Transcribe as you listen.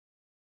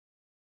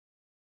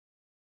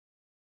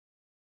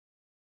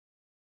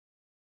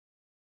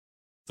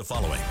The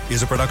following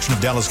is a production of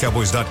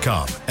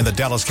DallasCowboys.com and the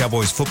Dallas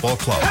Cowboys Football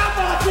Club. How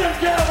about them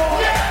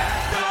Cowboys?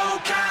 Yeah! Go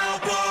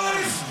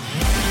Cowboys!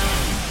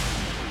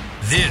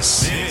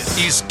 This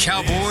is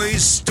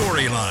Cowboys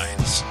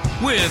Storylines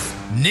with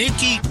Nick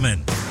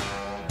Eatman.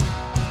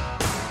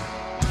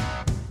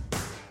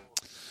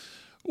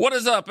 What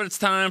is up? It's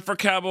time for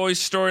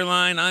Cowboys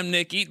Storyline. I'm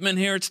Nick Eatman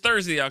here. It's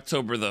Thursday,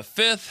 October the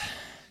 5th.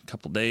 A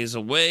couple days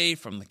away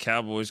from the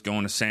Cowboys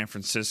going to San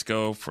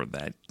Francisco for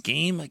that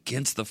game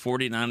against the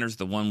 49ers,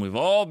 the one we've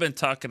all been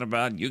talking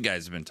about. You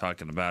guys have been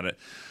talking about it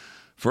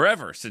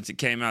forever since it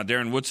came out.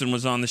 Darren Woodson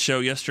was on the show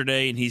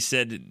yesterday, and he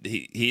said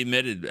he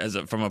admitted,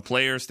 from a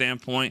player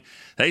standpoint,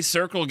 they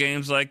circle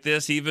games like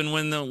this even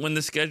when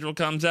the schedule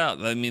comes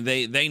out. I mean,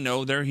 they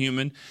know they're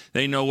human.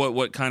 They know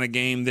what kind of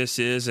game this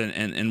is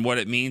and what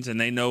it means, and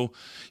they know,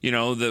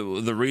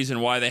 the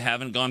reason why they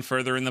haven't gone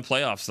further in the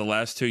playoffs the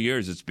last 2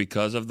 years. It's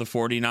because of the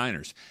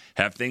 49ers.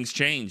 Have things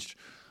changed?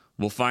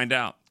 We'll find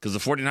out, because the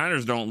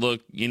 49ers don't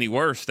look any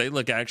worse. They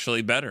look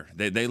actually better.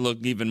 They look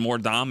even more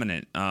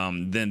dominant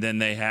than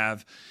they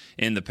have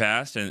in the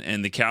past,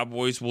 and the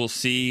Cowboys will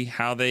see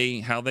how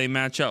they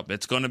match up.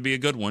 It's going to be a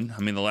good one.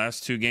 I mean, the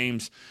last two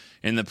games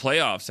in the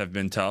playoffs have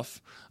been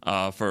tough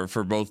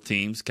for both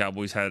teams.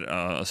 Cowboys had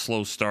a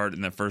slow start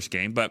in the first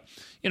game, but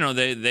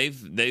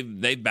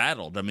they've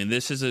battled. I mean,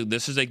 this is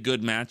a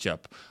good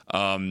matchup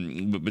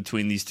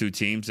between these two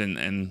teams,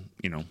 and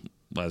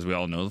as we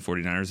all know, the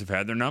 49ers have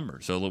had their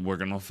number. So we're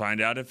going to find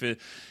out if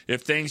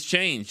things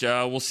change.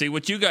 We'll see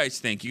what you guys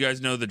think. You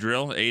guys know the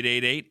drill.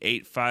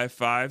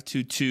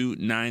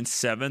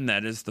 888-855-2297.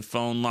 That is the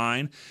phone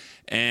line.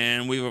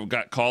 And we've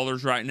got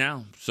callers right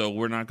now, so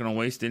we're not going to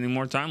waste any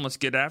more time. Let's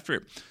get after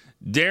it.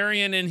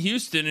 Darian in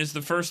Houston is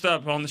the first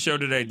up on the show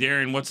today.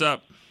 Darian, what's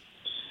up?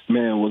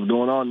 Man, what's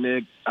going on,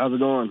 Nick? How's it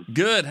going?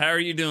 Good. How are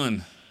you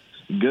doing?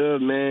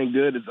 Good, man.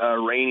 Good. It's a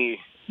rainy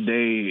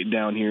day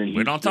down here in Houston.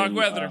 We don't talk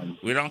weather.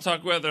 We don't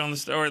talk weather on the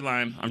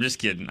Storyline. I'm just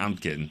kidding. I'm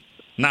kidding.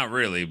 Not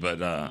really, but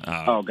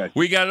okay.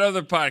 We got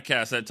other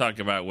podcasts that talk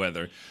about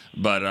weather,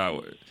 but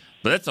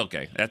that's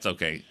okay. That's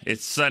okay.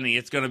 It's sunny.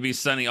 It's going to be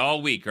sunny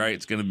all week, right?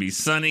 It's going to be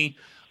sunny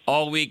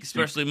all week,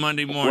 especially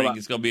Monday morning.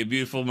 It's going to be a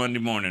beautiful Monday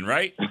morning,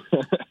 right?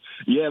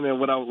 Yeah, man.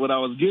 What I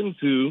was getting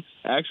to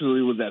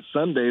actually was that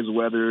Sunday's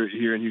weather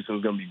here in Houston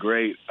is going to be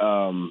great.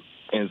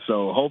 And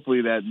so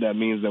hopefully that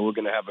means that we're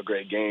going to have a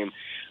great game.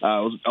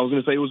 I was going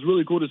to say it was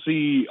really cool to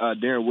see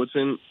Darren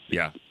Woodson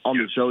on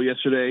the show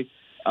yesterday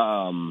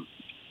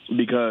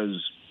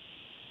because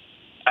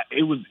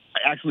it was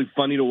actually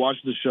funny to watch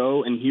the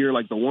show and hear,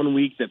 the one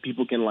week that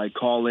people can,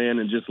 call in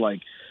and just,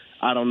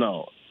 I don't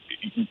know,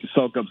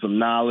 soak up some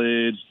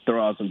knowledge,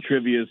 throw out some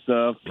trivia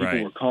stuff.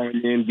 People were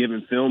calling in,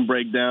 giving film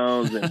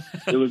breakdowns, and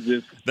it was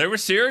just – They were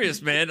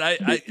serious, man.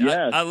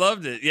 I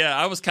loved it. Yeah,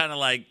 I was kind of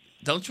like,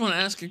 don't you want to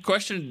ask a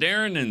question to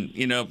Darren? And,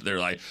 they're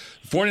like,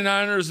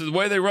 49ers, the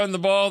way they run the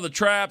ball, the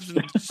traps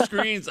and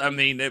screens. I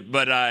mean,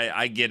 but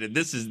I get it.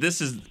 This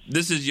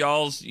is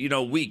y'all's,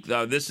 week.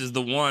 This is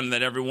the one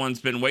that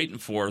everyone's been waiting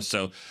for.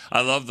 So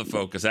I love the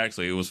focus.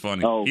 Actually, it was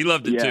funny. He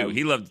loved it too.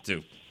 He loved it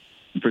too.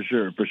 For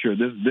sure.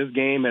 This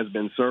game has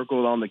been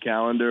circled on the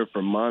calendar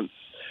for months.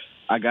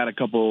 I got a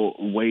couple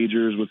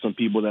wagers with some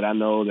people that I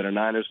know that are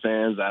Niners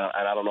fans, and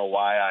I don't know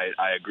why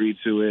I agreed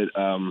to it.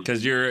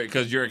 Because you're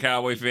a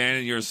Cowboy fan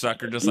and you're a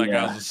sucker, just like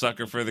I was a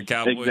sucker for the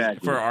Cowboys,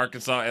 for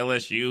Arkansas,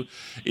 LSU.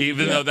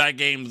 Even though that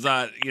game's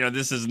not,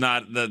 this is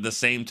not the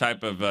same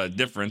type of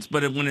difference.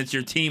 But when it's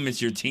your team, and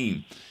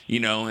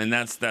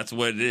that's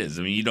what it is.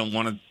 I mean, you don't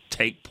want to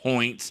take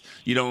points.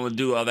 You don't want to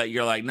do all that.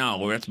 You're like,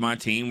 no, that's my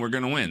team. We're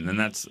going to win, and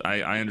that's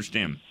I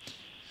understand.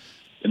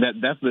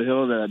 That's the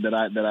hill that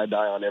I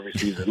die on every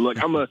season.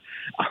 Look, I'm gonna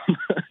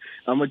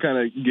kind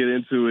of get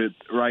into it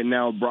right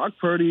now. Brock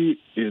Purdy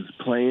is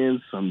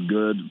playing some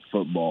good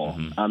football.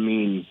 Mm-hmm. I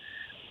mean,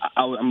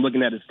 I'm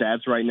looking at his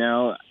stats right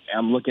now.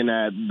 I'm looking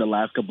at the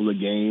last couple of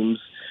games,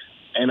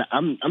 and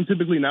I'm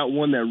typically not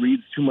one that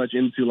reads too much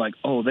into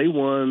they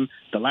won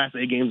the last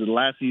 8 games of the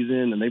last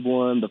season, and they've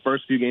won the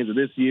first few games of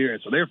this year,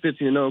 and so they're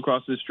 15-0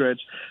 across this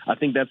stretch. I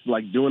think that's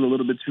doing a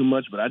little bit too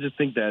much, but I just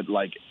think that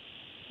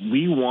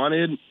we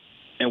wanted.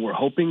 And we're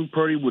hoping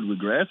Purdy would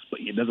regress, but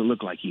it doesn't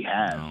look like he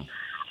has. No.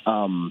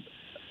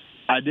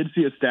 I did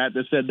see a stat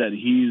that said that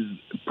he's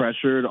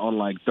pressured on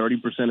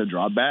 30% of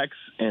dropbacks,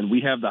 and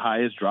we have the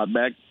highest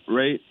dropback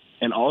rate.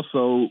 And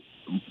also,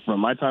 from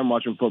my time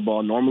watching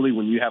football, normally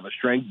when you have a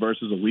strength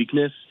versus a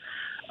weakness,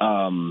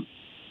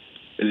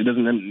 it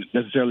doesn't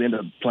necessarily end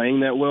up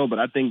playing that well. But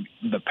I think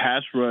the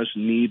pass rush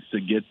needs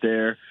to get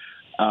there.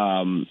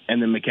 And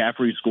then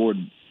McCaffrey scored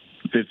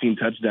 15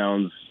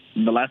 touchdowns.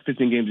 The last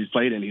 15 games he's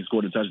played in, he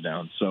scored a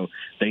touchdown. So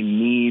they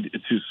need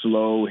to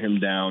slow him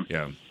down.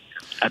 Yeah.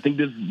 I think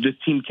this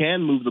team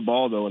can move the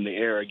ball, though, in the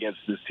air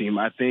against this team.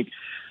 I think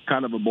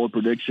kind of a bold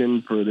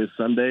prediction for this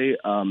Sunday,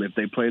 if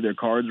they play their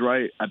cards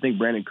right, I think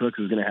Brandon Cooks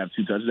is going to have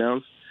 2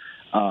 touchdowns.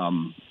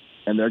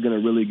 and they're going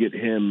to really get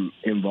him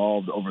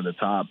involved over the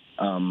top.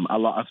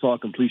 I saw a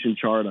completion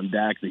chart on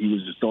Dak that he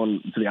was just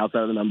throwing to the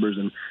outside of the numbers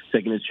and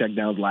taking his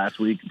checkdowns last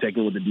week,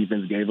 taking what the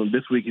defense gave him.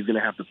 This week he's going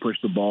to have to push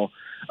the ball.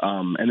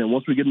 And then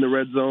once we get in the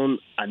red zone,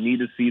 I need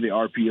to see the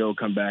RPO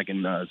come back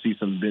and see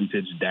some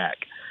vintage Dak.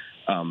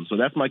 So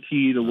that's my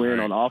key to win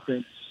on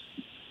offense.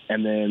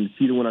 And then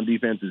key to win on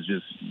defense is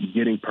just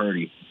getting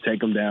Purdy.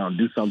 Take him down.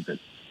 Do something.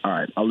 All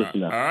right, I'll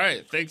listen now. All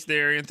right. Thanks,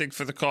 Darian. Thanks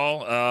for the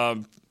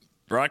call.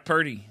 Brock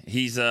Purdy,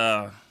 he's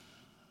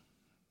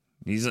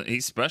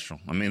special.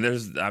 I mean,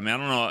 I don't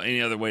know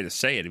any other way to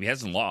say it. He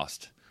hasn't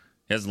lost.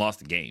 He hasn't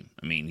lost a game.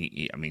 I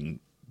mean,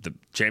 the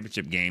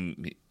championship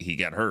game he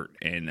got hurt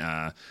and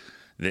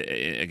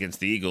against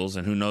the Eagles,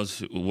 and who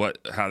knows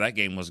how that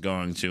game was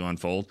going to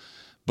unfold.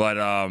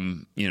 But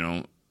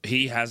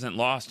he hasn't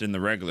lost in the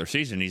regular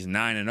season. He's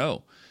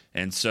 9-0.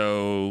 And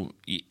so,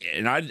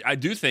 and I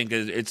do think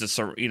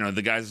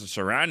the guys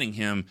surrounding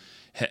him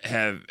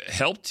have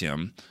helped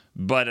him.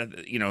 But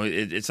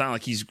it's not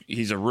like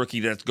he's a rookie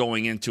that's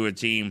going into a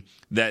team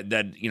that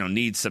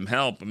needs some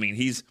help. I mean,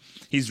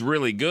 he's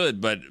really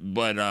good, but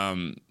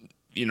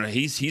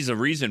he's a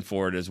reason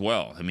for it as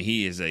well. I mean,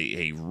 he is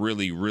a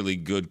really, really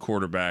good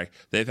quarterback.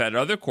 They've had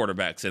other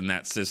quarterbacks in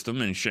that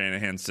system, in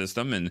Shanahan's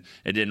system, and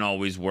it didn't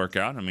always work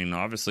out. I mean,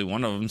 obviously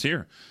one of them's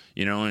here,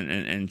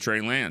 and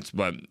Trey Lance,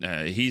 but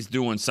he's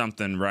doing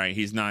something right.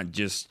 He's not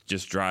just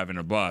driving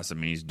a bus. I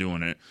mean, he's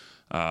doing it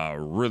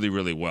really,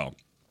 really well.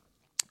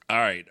 All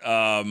right.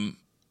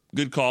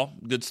 Good call.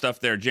 Good stuff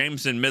there.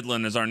 James in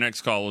Midland is our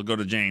next call. We'll go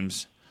to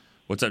James.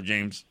 What's up,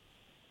 James?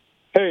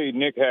 Hey,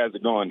 Nick, how's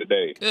it going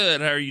today?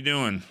 Good. How are you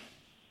doing?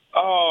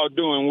 Oh,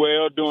 doing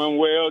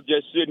well.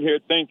 Just sitting here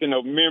thinking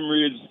of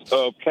memories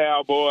of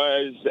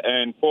Cowboys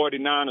and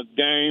 49ers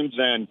games,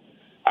 and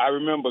I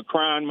remember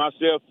crying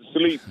myself to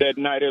sleep that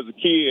night as a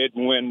kid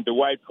when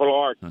Dwight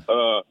Clark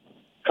caught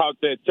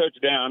that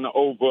touchdown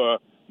over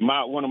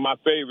one of my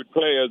favorite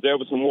players. There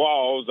were some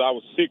walls. I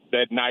was sick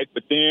that night,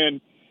 but then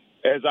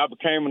as I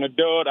became an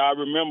adult, I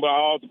remember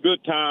all the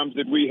good times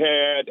that we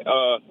had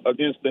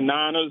against the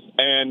Niners,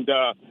 and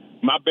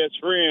my best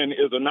friend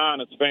is a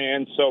Niners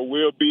fan, so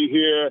we'll be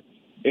here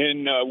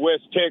in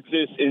West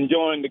Texas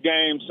enjoying the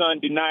game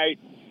Sunday night.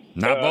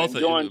 Not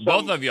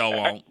both of y'all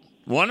won't.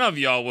 One of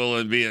y'all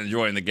will be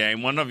enjoying the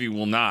game. One of you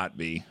will not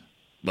be.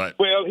 But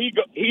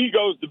he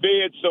goes to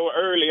bed so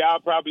early, I'll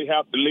probably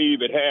have to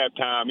leave at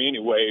halftime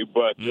anyway.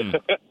 But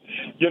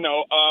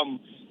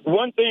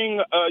one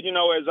thing,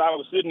 as I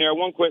was sitting there,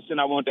 one question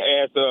I wanted to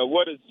ask: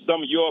 what is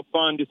some of your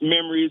fondest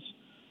memories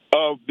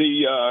of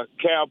the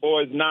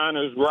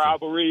Cowboys-Niners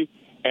rivalry?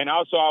 And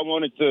also, I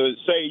wanted to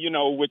say,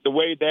 with the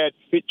way that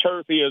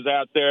turf is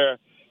out there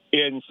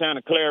in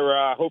Santa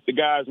Clara, I hope the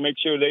guys make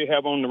sure they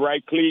have on the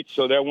right cleats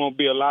so there won't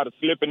be a lot of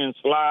slipping and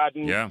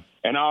sliding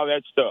and all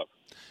that stuff.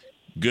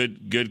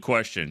 Good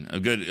question.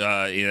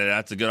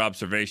 That's a good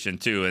observation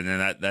too, and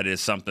then that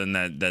is something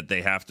that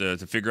they have to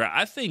figure out.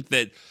 I think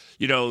that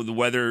the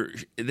weather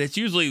it's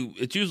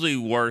usually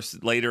worse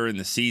later in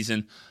the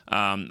season.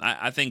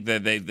 I think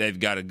that they've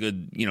got a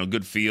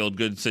good field,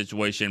 good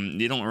situation.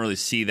 You don't really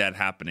see that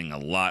happening a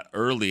lot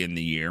early in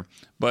the year,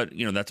 but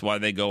that's why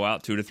they go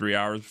out 2 to 3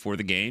 hours before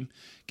the game,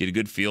 get a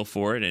good feel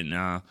for it,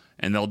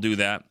 and they'll do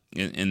that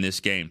in this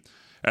game.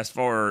 As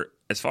far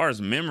as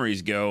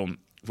memories go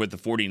with the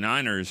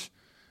 49ers.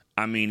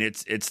 I mean,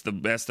 it's the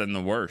best and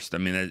the worst. I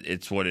mean,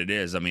 it's what it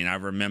is. I mean, I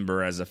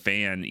remember as a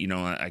fan,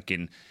 like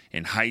in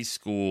high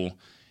school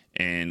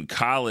and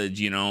college,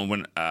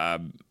 when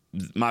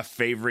my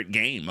favorite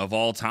game of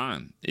all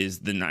time is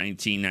the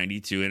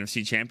 1992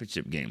 NFC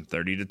Championship game,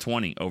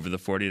 30-20 over the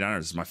 49ers.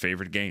 It's my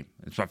favorite game.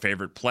 It's my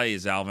favorite play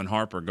is Alvin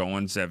Harper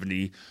going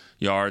 70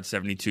 yards,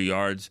 72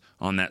 yards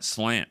on that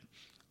slant.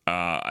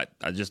 I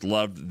just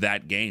loved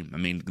that game. I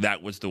mean,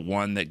 that was the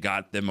one that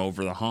got them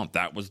over the hump.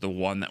 That was the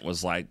one that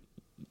was like,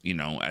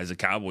 as a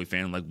Cowboy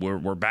fan, like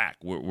we're back,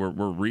 we're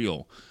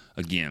real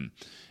again,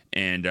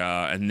 and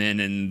then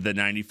in the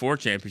 '94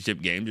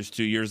 championship game, just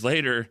 2 years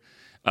later,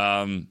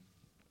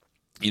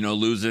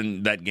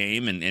 losing that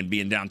game and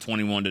being down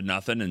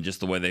 21-0, and just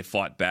the way they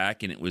fought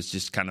back, and it was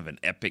just kind of an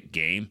epic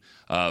game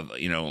of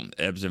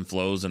ebbs and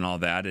flows and all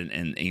that,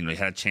 and they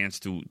had a chance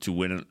to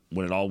win it,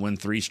 win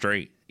 3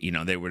 straight.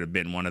 They would have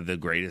been one of the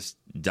greatest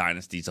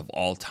dynasties of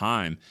all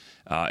time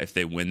if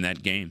they win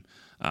that game.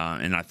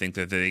 And I think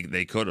that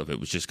they could have. It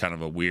was just kind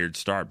of a weird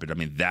start. But, I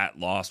mean, that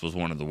loss was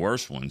one of the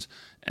worst ones.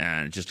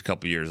 And just a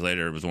couple years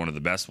later, it was one of the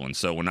best ones.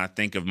 So when I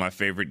think of my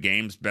favorite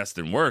games, best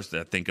and worst,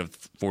 I think of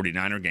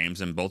 49er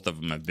games, and both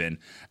of them have been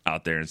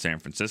out there in San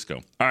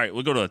Francisco. All right,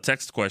 we'll go to a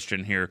text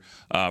question here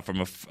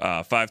from a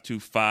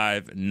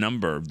 525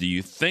 number. Do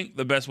you think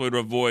the best way to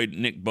avoid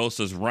Nick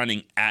Bosa's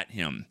running at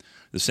him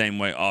the same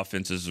way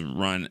offenses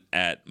run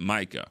at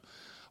Micah?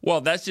 Well,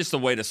 that's just a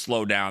way to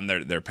slow down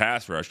their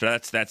pass rush.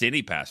 That's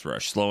any pass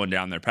rush. Slowing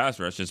down their pass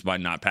rush is by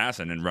not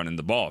passing and running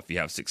the ball. If you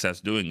have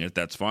success doing it,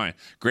 that's fine.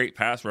 Great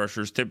pass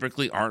rushers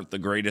typically aren't the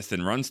greatest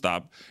in run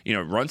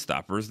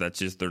stoppers. That's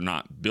just they're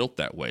not built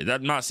that way.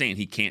 I'm not saying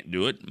he can't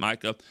do it.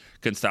 Micah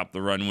can stop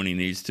the run when he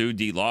needs to.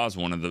 D-Law is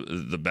one of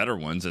the better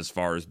ones as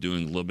far as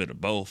doing a little bit of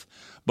both.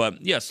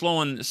 But, yeah,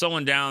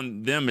 slowing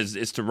down them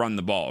is to run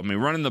the ball. I mean,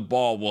 running the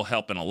ball will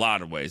help in a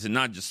lot of ways. And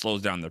not just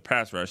slows down their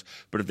pass rush,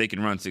 but if they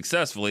can run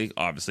successfully,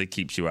 obviously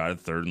keeps you out of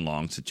third and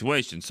long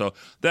situations. So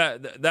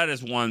that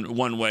is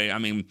one way. I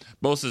mean,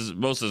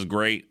 Bosa's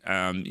great,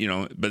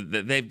 but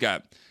they've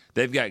got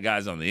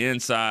guys on the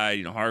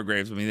inside,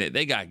 Hargraves. I mean,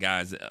 they got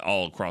guys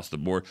all across the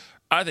board.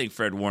 I think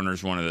Fred Warner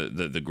is one of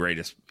the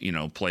greatest,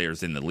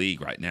 players in the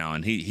league right now,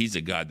 and he's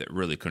a guy that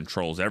really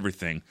controls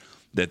everything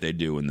that they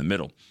do in the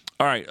middle.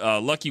 All right,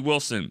 Lucky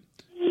Wilson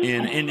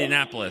in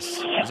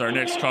Indianapolis is our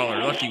next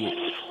caller. Lucky,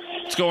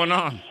 what's going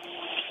on?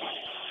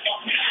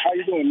 How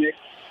you doing, Nick?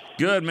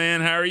 Good,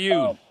 man. How are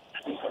you?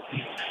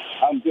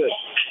 I'm good.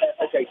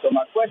 Okay, so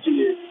my question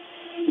is,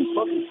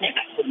 both the teams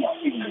putting on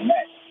even the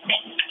match.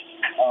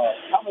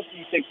 How much do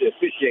you think the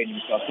officiating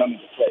is going to come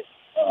into play?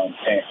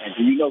 And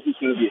do you know who's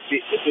going to be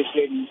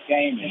officiating this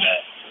game? And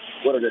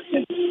what are the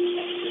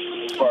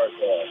intentions as far as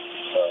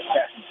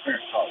pass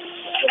interference calls?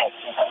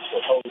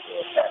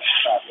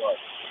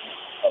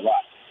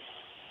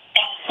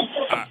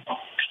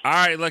 All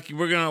right, Lucky,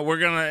 we're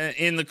gonna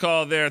end the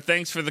call there.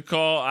 Thanks for the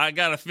call. I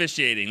got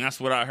officiating. That's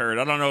what I heard.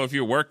 I don't know if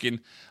you're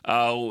working.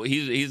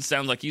 He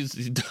sounds like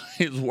he's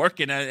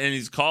working and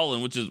he's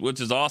calling, which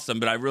is awesome.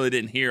 But I really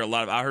didn't hear a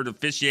lot of. I heard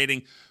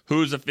officiating.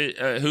 Who are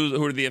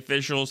the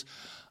officials?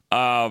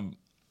 I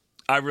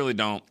really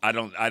don't. I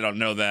don't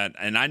know that,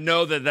 and I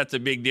know that that's a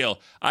big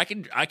deal. I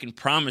can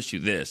promise you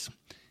this.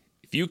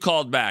 If you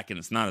called back and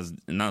it's not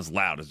as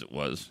loud as it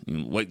was,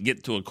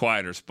 get to a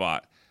quieter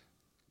spot.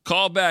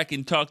 Call back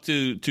and talk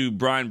to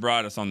Brian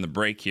Broaddus on the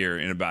break here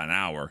in about an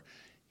hour.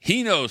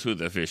 He knows who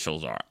the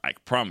officials are. I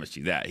promise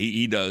you that.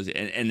 He does,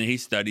 and he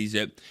studies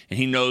it, and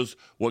he knows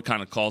what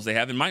kind of calls they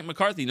have. And Mike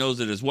McCarthy knows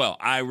it as well.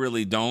 I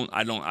really don't.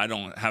 I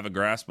don't have a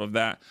grasp of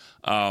that.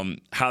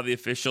 How the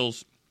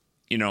officials,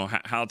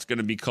 how it's going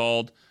to be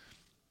called.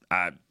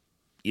 I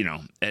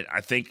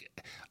think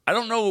I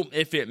don't know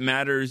if it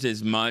matters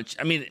as much.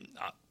 I mean,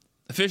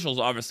 officials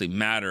obviously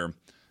matter,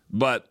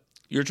 but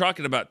you're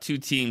talking about two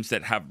teams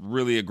that have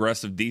really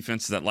aggressive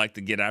defenses that like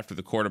to get after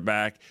the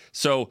quarterback.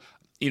 So,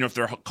 if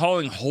they're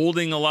calling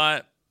holding a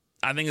lot,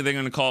 I think they're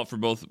going to call it for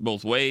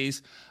both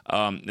ways.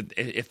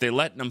 If they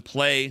let them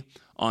play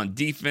on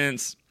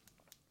defense,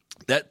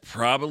 that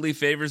probably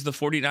favors the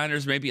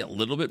 49ers maybe a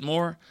little bit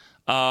more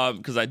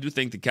because I do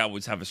think the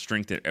Cowboys have a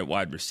strength at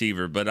wide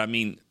receiver. But, I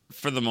mean,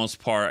 for the most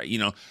part,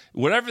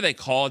 whatever they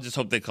call, just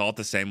hope they call it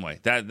the same way.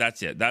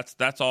 That's it.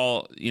 That's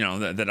all,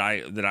 that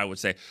I would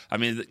say. I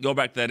mean, go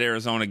back to that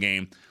Arizona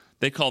game.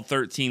 They called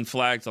 13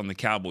 flags on the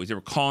Cowboys. They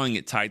were calling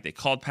it tight. They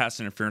called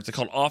pass interference. They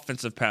called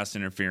offensive pass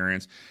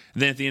interference.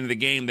 And then at the end of the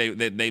game,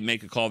 they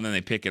make a call and then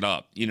they pick it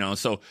up.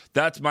 So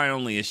that's my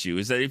only issue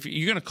is that if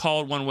you're going to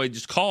call it one way,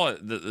 just call it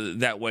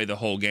that way the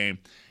whole game.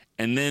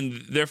 And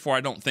then, therefore,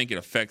 I don't think it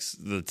affects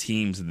the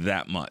teams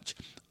that much.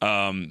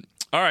 All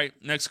right,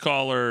 next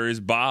caller is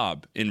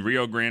Bob in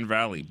Rio Grande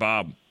Valley.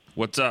 Bob,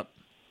 what's up?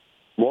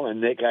 Morning,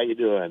 Nick. How you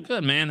doing?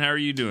 Good, man. How are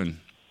you doing?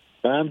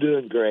 I'm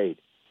doing great.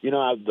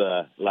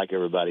 I've like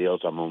everybody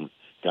else, I'm kind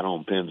of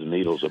on pins and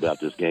needles about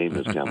this game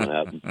that's coming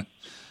up.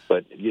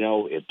 But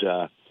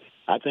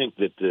I think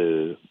that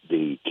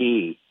the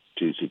key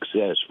to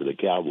success for the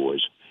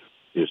Cowboys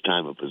is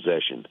time of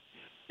possession.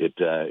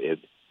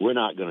 We're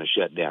not going to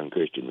shut down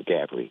Christian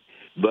McCaffrey,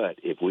 but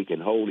if we can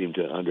hold him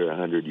to under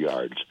 100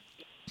 yards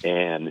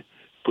and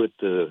put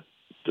the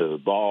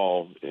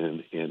ball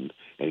in and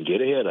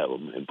get ahead of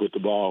him and put the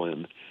ball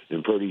in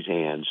Purdy's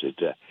hands,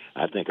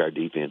 I think our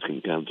defense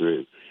can come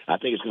through. I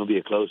think it's going to be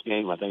a close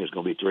game. I think it's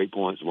going to be 3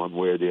 points one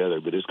way or the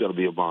other, but it's going to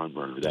be a barn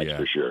burner, that's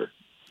for sure.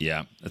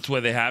 Yeah, that's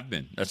what they have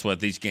been. That's what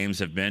these games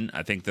have been.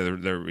 I think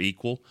they're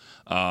equal.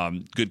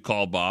 Good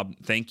call, Bob.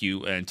 Thank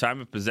you. And time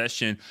of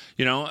possession,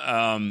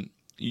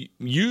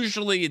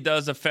 usually it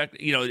does affect,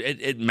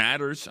 it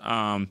matters.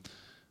 I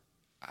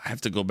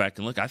have to go back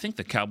and look. I think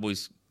the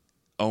Cowboys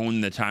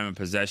own the time of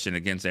possession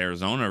against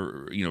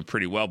Arizona,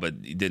 pretty well,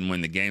 but didn't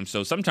win the game.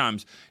 So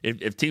sometimes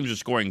if teams are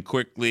scoring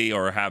quickly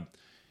or have,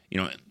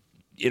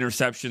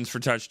 interceptions for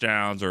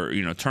touchdowns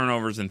or,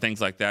 turnovers and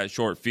things like that,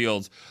 short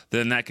fields,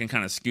 then that can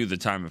kind of skew the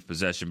time of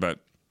possession. But,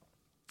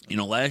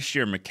 last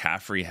year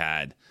McCaffrey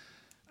had,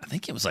 I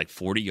think it was like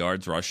 40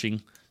 yards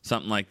rushing,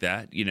 something like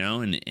that,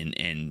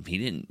 and he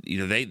didn't,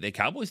 the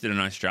Cowboys did a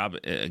nice job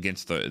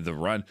against the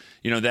run.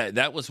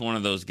 That was one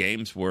of those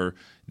games where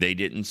they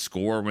didn't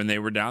score when they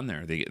were down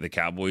there. The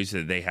Cowboys,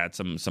 they had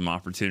some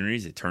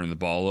opportunities. They turned the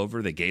ball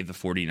over. They gave the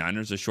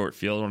 49ers a short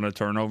field on a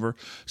turnover.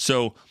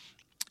 So,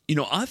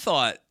 I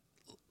thought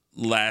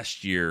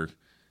last year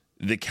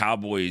the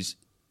Cowboys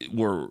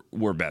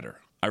were better.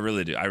 I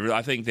really do.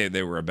 I think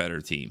they were a better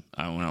team.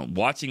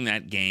 Watching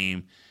that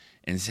game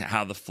and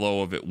how the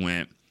flow of it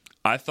went,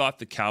 I thought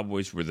the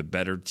Cowboys were the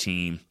better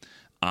team.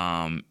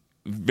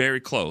 Very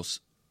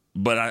close,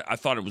 but I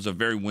thought it was a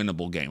very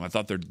winnable game. I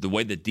thought the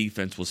way the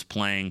defense was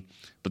playing,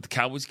 but the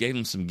Cowboys gave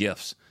them some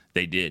gifts.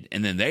 They did.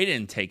 And then they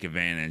didn't take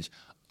advantage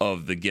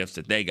of the gifts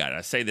that they got.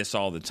 I say this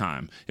all the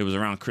time. It was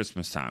around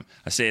Christmas time.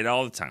 I say it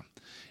all the time.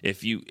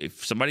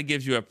 If somebody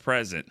gives you a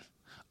present,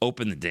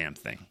 open the damn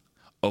thing.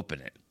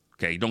 Open it.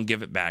 Okay? Don't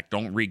give it back.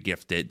 Don't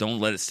re-gift it. Don't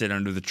let it sit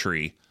under the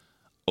tree.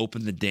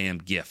 Open the damn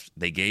gift.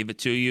 They gave it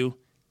to you.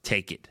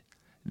 Take it.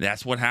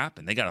 That's what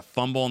happened. They got a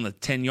fumble on the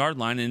 10-yard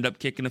line and ended up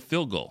kicking a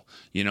field goal.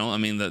 You know, I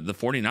mean, the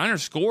 49ers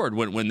scored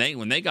when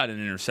they got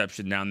an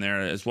interception down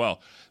there as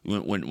well.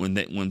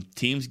 When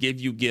teams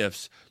give you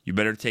gifts, you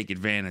better take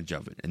advantage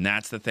of it. And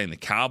that's the thing. The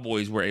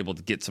Cowboys were able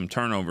to get some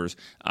turnovers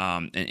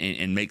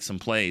and make some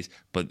plays,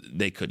 but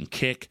they couldn't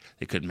kick.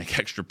 They couldn't make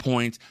extra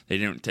points.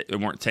 They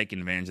weren't taking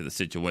advantage of the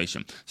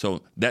situation.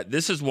 So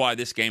this is why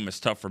this game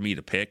is tough for me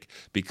to pick,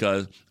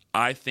 because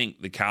I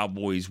think the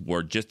Cowboys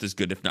were just as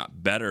good, if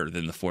not better,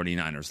 than the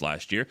 49ers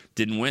last year.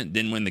 Didn't win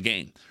the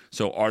game.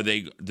 So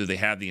do they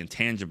have the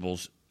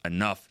intangibles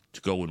enough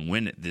to go and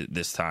win it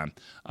this time?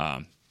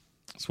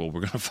 That's what we're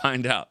going to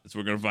find out.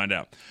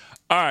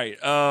 All right,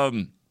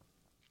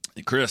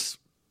 Chris,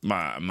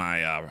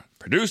 my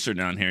producer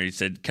down here, he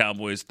said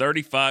Cowboys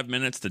 35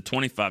 minutes to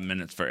 25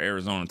 minutes for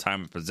Arizona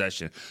time of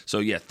possession. So,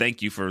 yeah,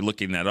 thank you for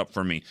looking that up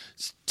for me.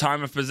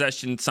 Time of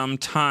possession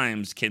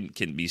sometimes can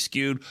be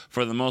skewed.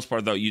 For the most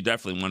part, though, you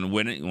definitely want to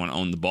win it. You want to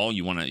own the ball.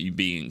 You want to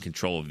be in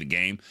control of the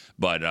game.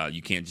 But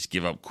you can't just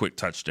give up quick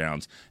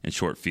touchdowns and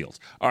short fields.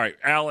 All right,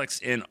 Alex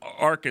in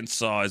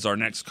Arkansas is our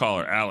next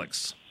caller.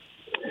 Alex.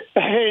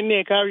 Hey,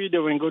 Nick, how are you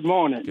doing? Good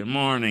morning. Good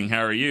morning.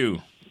 How are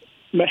you?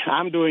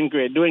 I'm doing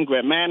great.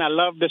 Man, I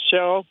love the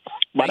show,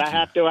 but Thank I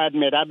have to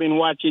admit, I've been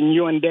watching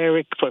you and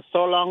Derek for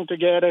so long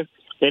together.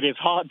 It is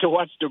hard to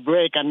watch the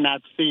break and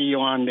not see you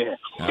on there.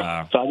 So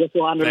I just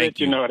wanted to let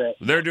you know that.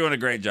 They're doing a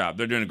great job.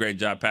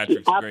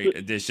 Patrick's a great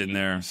addition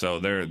there. So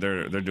they're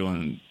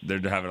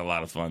having a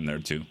lot of fun there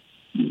too.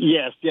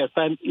 Yes, they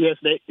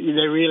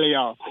really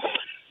are.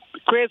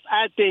 Chris,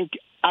 I think Nick,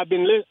 I've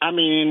been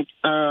listening.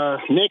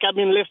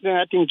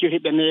 I think you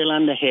hit the nail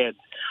on the head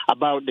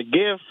about the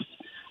gifts,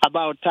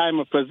 about time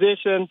of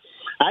position.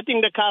 I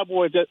think the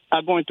Cowboys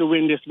are going to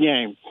win this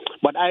game.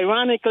 But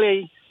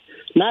ironically,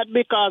 not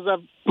because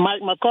of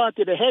Mike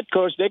McCarthy, the head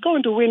coach. They're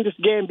going to win this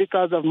game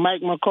because of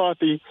Mike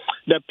McCarthy,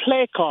 the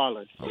play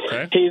caller.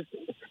 Okay.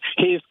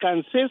 He's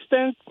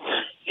consistent.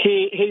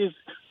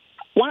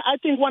 I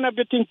think one of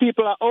the things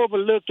people are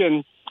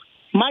overlooking,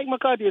 Mike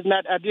McCarthy is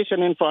not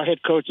auditioning for a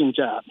head coaching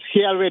job.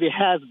 He already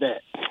has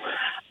that.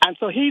 And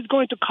so he's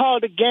going to call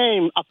the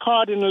game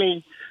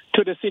accordingly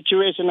to the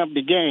situation of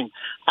the game.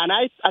 And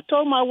I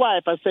told my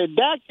wife, I said,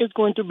 Dak is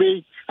going to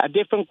be a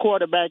different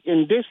quarterback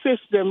in this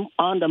system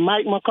under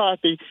Mike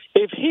McCarthy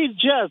if he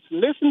just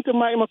listen to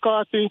Mike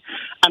McCarthy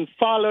and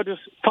follow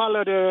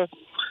the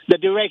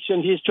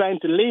direction he's trying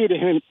to lead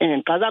him in.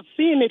 Because I've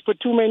seen it for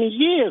too many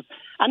years,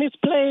 and it's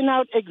playing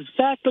out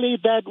exactly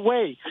that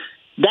way.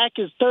 Dak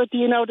is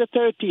 13 out of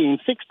 13,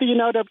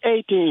 16 out of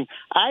 18.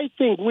 I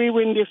think we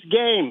win this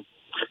game.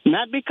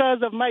 Not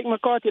because of Mike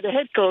McCarthy, the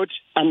head coach,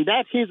 and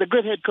that he's a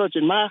good head coach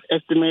in my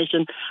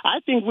estimation. I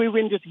think we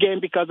win this game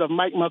because of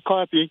Mike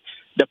McCarthy,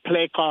 the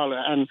play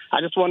caller. And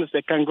I just want to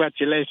say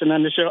congratulations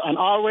on the show. And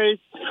always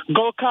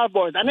go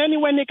Cowboys. And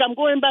anyway, Nick, I'm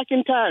going back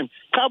in time.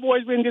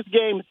 Cowboys win this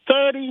game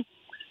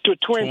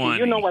 30-20.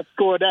 You know what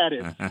score that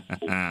is.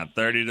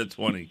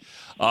 30-20.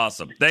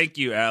 Awesome. Thank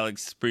you,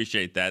 Alex.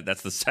 Appreciate that.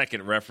 That's the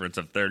second reference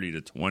of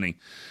 30-20.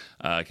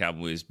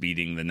 Cowboys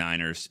beating the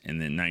Niners in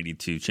the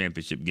 92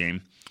 championship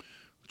game,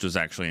 which was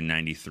actually in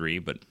 93,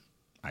 but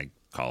I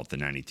call it the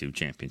 92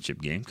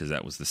 championship game because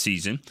that was the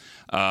season.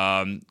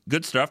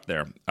 Good stuff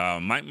there.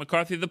 Mike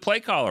McCarthy, the play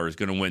caller, is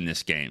going to win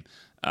this game.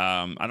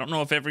 I don't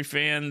know if every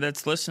fan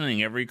that's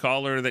listening, every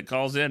caller that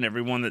calls in,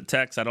 everyone that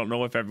texts, I don't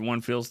know if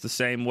everyone feels the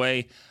same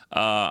way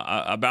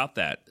about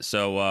that.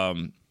 So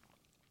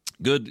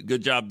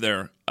good job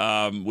there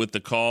with the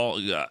call.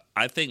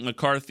 I think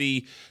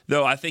McCarthy,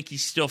 though, I think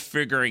he's still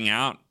figuring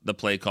out the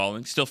play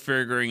calling, still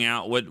figuring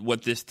out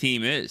what this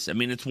team is. I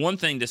mean, it's one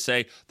thing to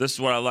say, this is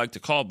what I like to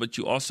call, but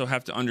you also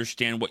have to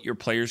understand what your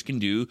players can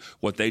do,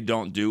 what they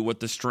don't do, what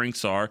the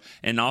strengths are,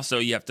 and also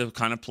you have to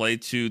kind of play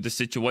to the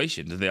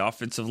situation, to the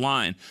offensive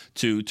line,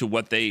 to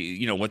what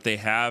they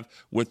have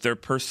with their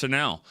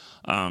personnel,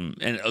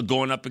 and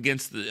going up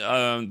against the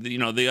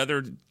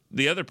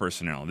other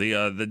personnel,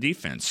 the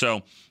defense.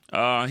 So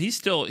he's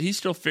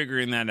still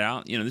figuring that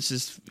out. This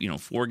is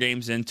 4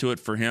 games into it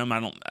for him.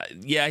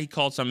 He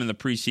called some in the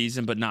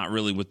preseason, but not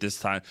really with this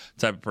type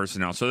of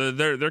personnel. So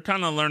they're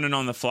kind of learning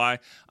on the fly.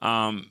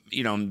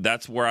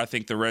 That's where I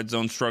think the red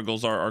zone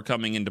struggles are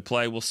coming into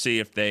play. We'll see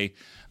if they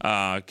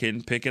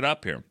can pick it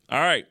up here. All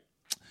right.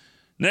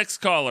 Next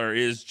caller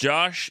is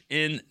Josh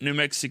in New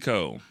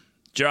Mexico.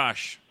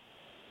 Josh,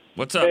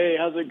 what's up? Hey,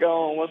 how's it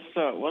going? What's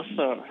up?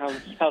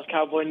 How's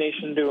Cowboy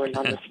Nation doing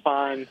on this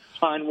fine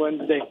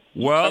Wednesday?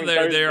 Well,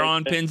 they're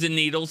on pins and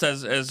needles,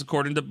 as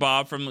according to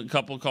Bob from a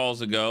couple of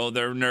calls ago.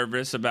 They're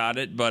nervous about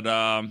it, but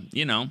how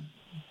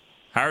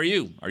are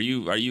you? Are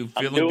you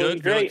feeling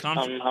good? Great.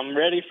 I'm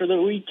ready for the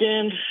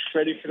weekend.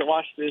 Ready to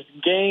watch this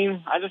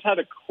game. I just had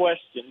a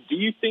question. Do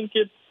you think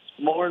it's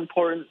more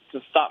important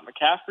to stop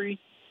McCaffrey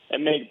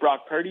and make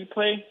Brock Purdy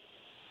play,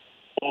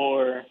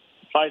 or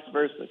vice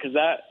versa? Because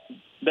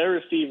their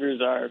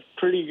receivers are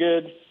pretty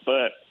good,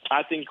 but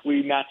I think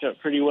we match up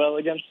pretty well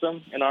against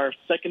them in our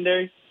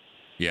secondary.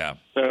 Yeah.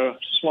 So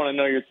just want to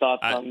know your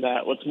thoughts on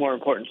that. What's more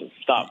important to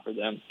stop for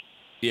them?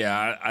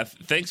 Yeah,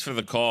 thanks for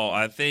the call.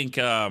 I think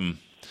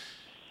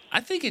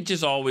it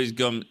just always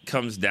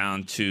comes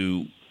down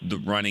to the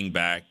running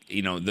back.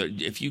 You know,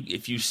 if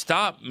you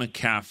stop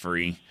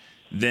McCaffrey,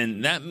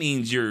 then that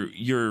means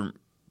you're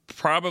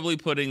probably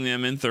putting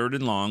them in 3rd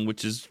and long,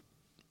 which is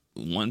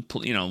one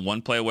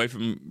play away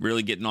from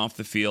really getting off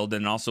the field,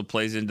 and also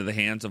plays into the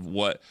hands of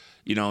what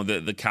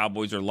the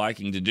Cowboys are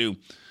liking to do.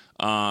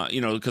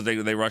 Because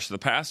they rush the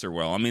passer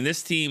well. I mean,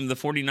 this team, the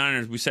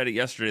 49ers, we said it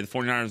yesterday, the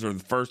 49ers are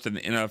the first in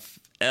the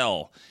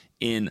NFL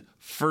in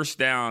first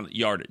down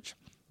yardage.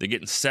 They're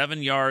getting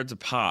 7 yards a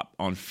pop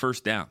on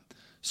first down.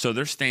 So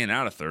they're staying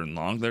out of 3rd and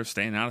long. They're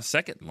staying out of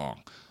 2nd and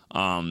long.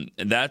 And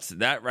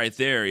that right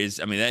there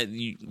is, I mean, that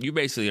you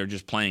basically are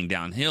just playing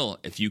downhill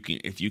if you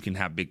can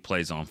have big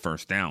plays on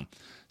first down.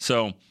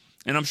 So,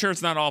 and I'm sure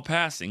it's not all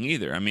passing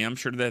either. I mean, I'm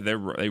sure that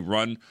they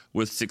run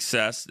with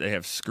success. They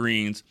have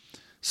screens.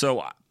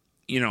 So,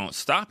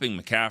 stopping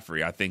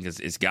McCaffrey, I think,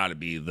 is got to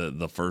be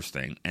the first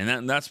thing,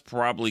 and that's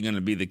probably going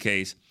to be the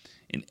case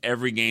in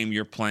every game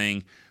you're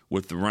playing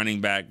with the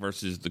running back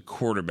versus the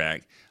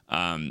quarterback.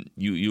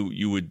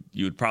 You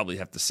would probably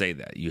have to say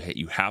that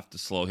you have to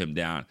slow him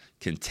down,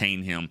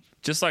 contain him,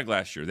 just like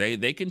last year.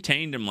 They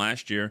contained him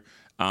last year,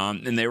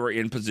 and they were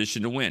in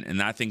position to win.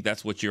 And I think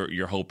that's what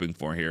you're hoping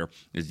for here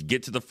is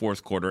get to the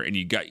 4th quarter and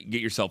you get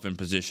yourself in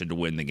position to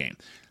win the game.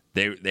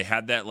 They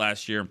had that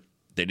last year.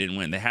 They didn't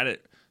win. They had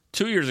it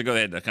 2 years ago.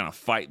 They had to kind of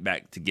fight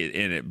back to get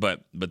in it,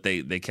 but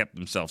they kept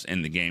themselves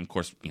in the game. Of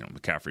course,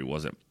 McCaffrey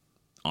wasn't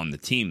on the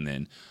team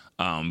then,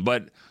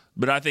 but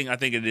I think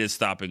it is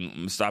stopping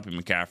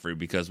McCaffrey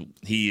because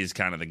he is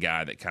kind of the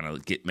guy that kind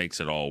of makes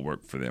it all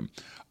work for them.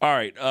 All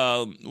right,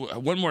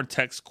 one more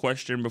text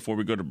question before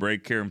we go to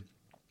break here.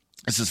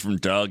 This is from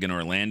Doug in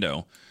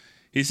Orlando.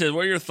 He says,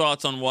 "What are your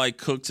thoughts on why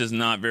Cooks is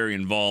not very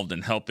involved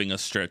in helping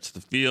us stretch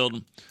the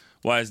field?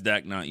 Why is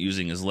Dak not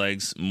using his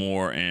legs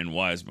more, and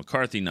why is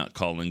McCarthy not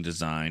calling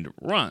designed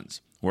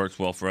runs? Works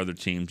well for other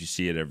teams. You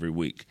see it every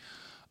week."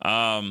 We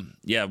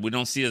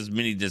don't see as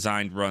many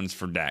designed runs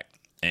for Dak,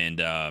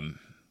 and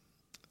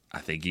I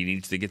think he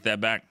needs to get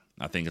that back.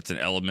 I think it's an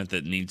element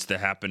that needs to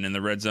happen in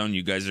the red zone.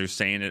 You guys are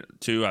saying it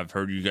too. I've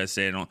heard you guys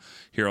say it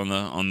here on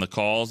the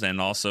calls and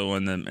also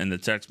in the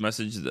text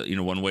message.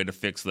 One way to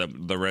fix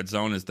the red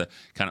zone is to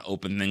kind of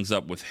open things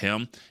up with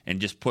him and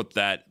just put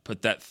that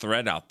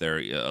thread out there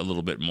a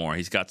little bit more.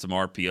 He's got some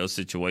RPO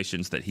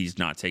situations that he's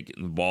not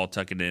taking the ball,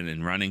 tucking it in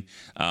and running.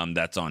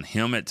 That's on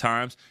him at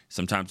times.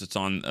 Sometimes it's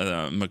on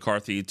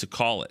McCarthy to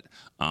call it.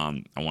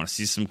 I want to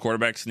see some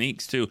quarterback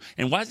sneaks too.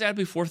 And why does that have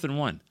to be 4th and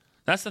 1?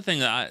 That's the thing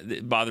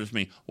that bothers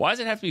me. Why does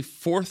it have to be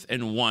 4th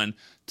and 1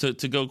 to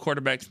go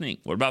quarterback sneak?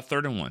 What about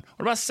 3rd and 1?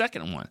 What about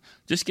 2nd and 1?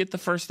 Just get the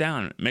first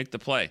down, make the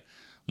play.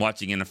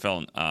 Watching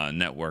NFL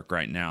Network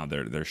right now,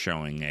 they're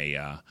showing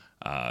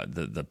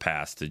the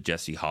pass to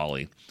Jesse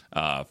Holley,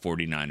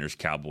 49ers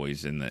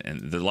Cowboys, and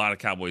there's a lot of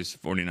Cowboys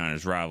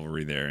 49ers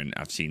rivalry there. And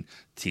I've seen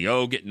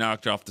T.O. get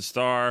knocked off the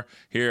star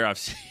here. I've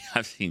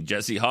seen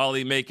Jesse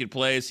Holley making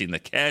plays, seen the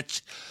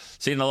catch,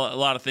 seen a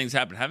lot of things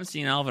happen. Haven't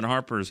seen Alvin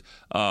Harper's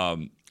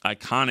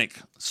iconic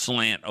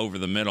slant over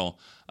the middle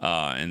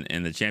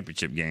in the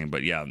championship game.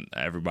 But, yeah,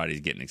 everybody's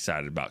getting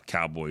excited about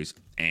Cowboys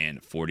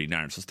and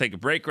 49ers. Let's take a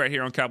break right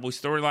here on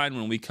Cowboys Storyline.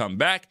 When we come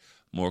back,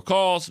 more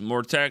calls,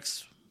 more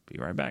texts. Be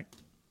right back.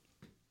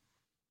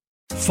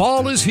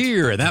 Fall is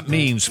here, and that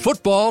means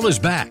football is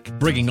back,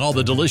 bringing all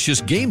the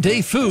delicious game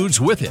day foods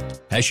with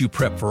it. As you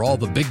prep for all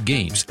the big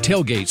games,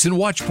 tailgates, and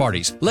watch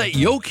parties, let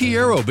Yo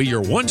Quiero be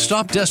your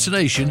one-stop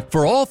destination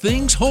for all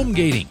things home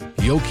gating.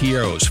 Yo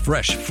Quiero's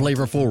fresh,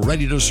 flavorful,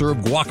 ready-to-serve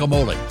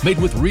guacamole, made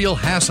with real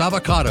Hass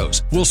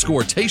avocados, will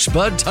score taste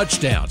bud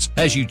touchdowns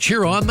as you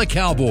cheer on the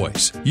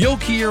Cowboys. Yo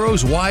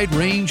Quiero's wide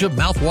range of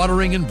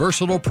mouthwatering and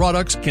versatile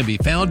products can be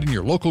found in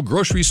your local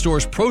grocery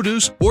store's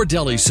produce or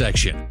deli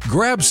section.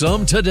 Grab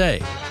some today.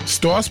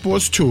 Star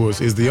Sports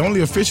Tours is the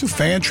only official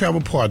fan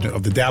travel partner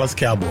of the Dallas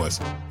Cowboys,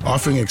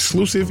 offering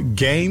exclusive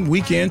game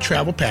weekend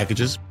travel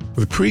packages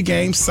with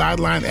pre-game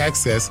sideline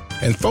access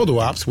and photo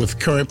ops with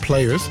current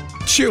players,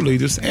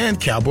 cheerleaders, and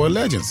Cowboy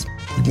legends.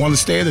 You want to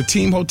stay at a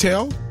team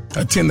hotel,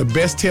 attend the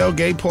best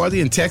tailgate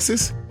party in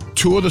Texas,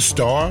 tour the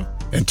Star,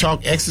 and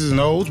talk X's and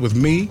O's with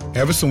me,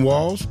 Everson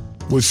Walls?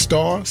 With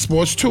Star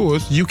Sports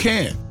Tours, you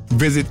can.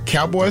 Visit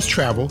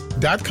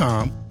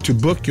cowboystravel.com to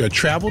book your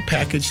travel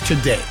package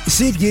today.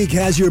 SeatGeek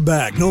has your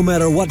back no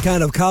matter what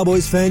kind of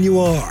Cowboys fan you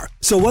are.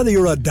 So whether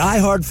you're a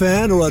diehard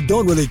fan or a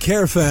don't really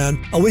care fan,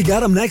 a we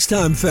got 'em next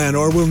time fan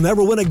or we'll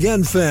never win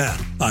again fan,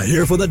 a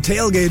here for the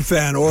tailgate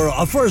fan or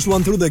a first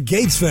one through the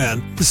gates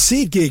fan,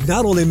 SeatGeek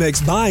not only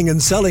makes buying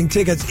and selling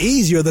tickets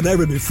easier than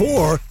ever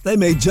before, they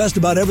made just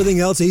about everything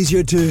else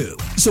easier too.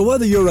 So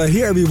whether you're a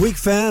here every week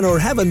fan or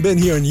haven't been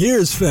here in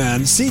years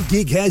fan,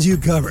 SeatGeek has you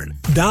covered.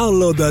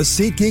 Download the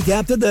SeatGeek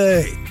app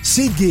today.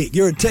 SeatGeek,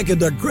 your ticket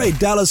to great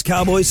Dallas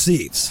Cowboys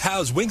seats.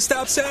 How's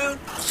Wingstop sound?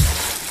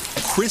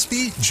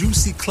 Crispy,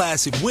 juicy,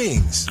 classic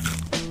wings.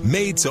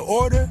 Made to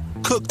order,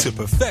 cooked to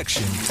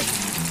perfection.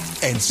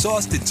 And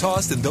sauced and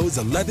tossed in those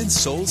 11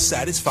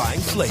 soul-satisfying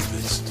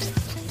flavors.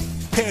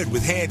 Paired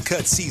with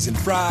hand-cut seasoned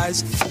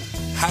fries,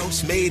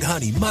 house-made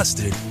honey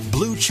mustard,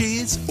 blue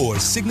cheese, or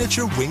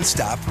signature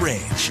Wingstop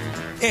ranch.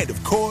 And,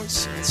 of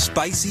course,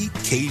 spicy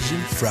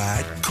Cajun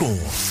fried corn.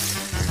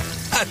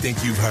 I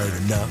think you've heard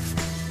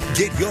enough.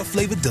 Get your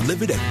flavor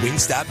delivered at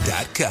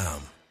wingstop.com.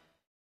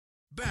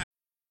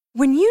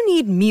 When you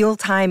need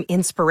mealtime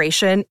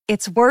inspiration,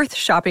 it's worth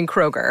shopping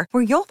Kroger,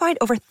 where you'll find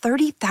over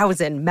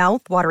 30,000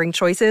 mouth-watering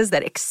choices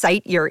that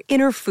excite your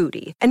inner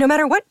foodie. And no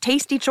matter what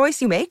tasty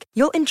choice you make,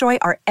 you'll enjoy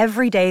our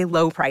everyday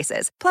low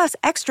prices, plus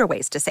extra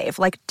ways to save,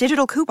 like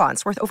digital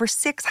coupons worth over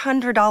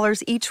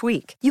 $600 each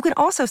week. You can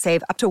also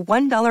save up to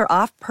 $1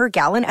 off per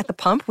gallon at the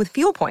pump with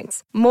fuel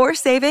points. More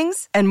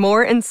savings and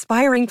more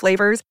inspiring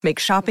flavors make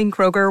shopping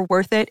Kroger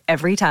worth it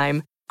every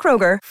time.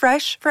 Kroger,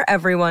 fresh for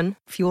everyone.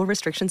 Fuel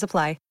restrictions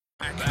apply.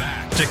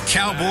 Back to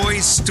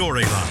Cowboys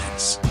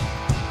Storylines.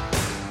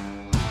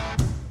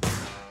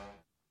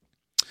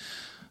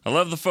 I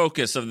love the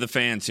focus of the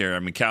fans here. I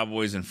mean,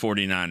 Cowboys and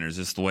 49ers.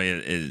 It's the way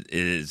it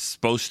is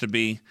supposed to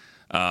be.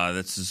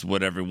 This is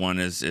what everyone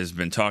has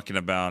been talking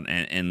about.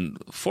 And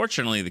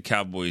fortunately, the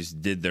Cowboys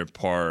did their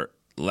part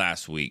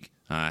last week.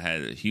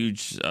 Had a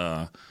huge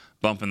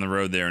bump in the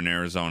road there in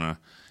Arizona.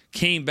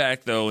 Came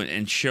back, though,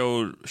 and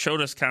showed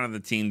us kind of the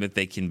team that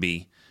they can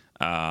be.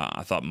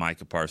 I thought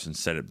Micah Parsons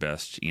said it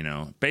best,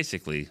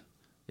 basically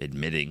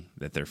admitting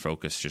that their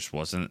focus just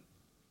wasn't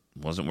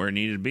where it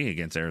needed to be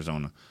against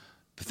Arizona.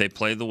 If they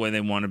play the way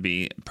they want to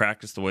be,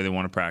 practice the way they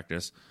want to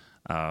practice,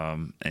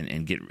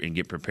 and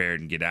get prepared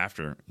and get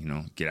after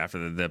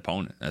the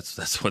opponent.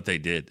 That's what they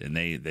did, and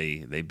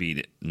they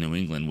beat New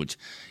England, which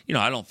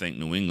I don't think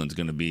New England's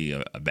going to be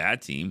a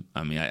bad team.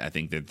 I mean, I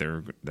think that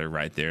they're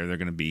right there. They're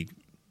going to be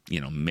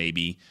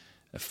maybe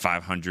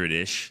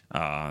 500-ish.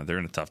 They're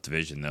in a tough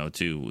division though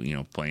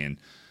too. Playing,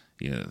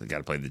 they got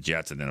to play the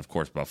Jets and then of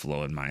course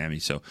Buffalo and Miami.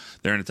 So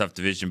they're in a tough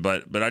division.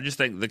 But I just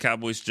think the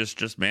Cowboys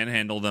just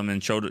manhandled them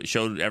and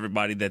showed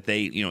everybody that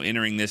they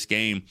entering this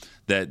game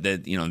that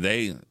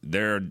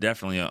they're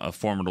definitely a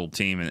formidable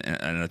team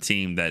and a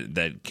team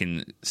that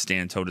can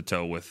stand toe to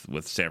toe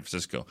with San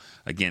Francisco.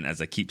 Again,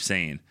 as I keep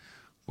saying,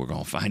 we're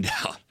gonna find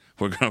out.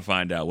 We're gonna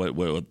find out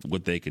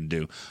what they can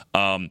do.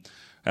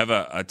 I have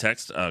a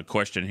text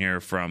question here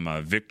from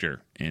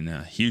Victor in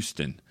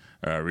Houston,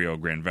 Rio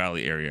Grande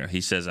Valley area. He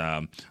says,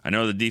 I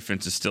know the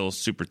defense is still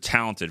super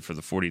talented for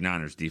the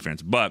 49ers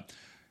defense, but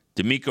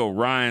DeMeco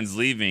Ryans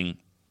leaving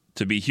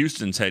to be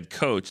Houston's head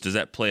coach, does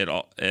that play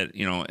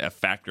a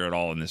factor at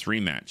all in this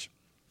rematch?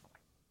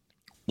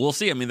 We'll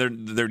see. I mean,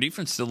 their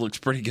defense still looks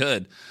pretty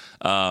good.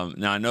 Now,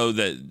 I know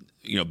that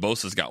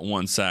Bosa's got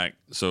one sack,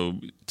 so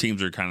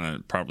teams are kind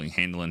of probably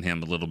handling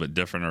him a little bit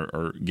different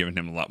or giving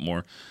him a lot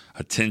more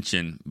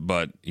attention.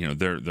 But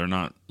they're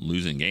not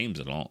losing games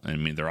at all. I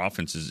mean, their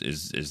offense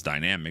is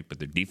dynamic, but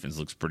their defense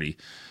looks pretty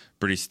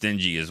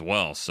stingy as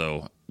well.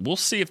 So we'll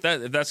see if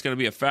that's going to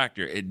be a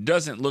factor. It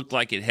doesn't look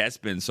like it has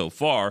been so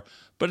far.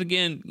 But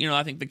again,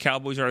 I think the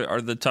Cowboys are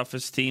the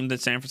toughest team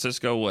that San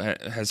Francisco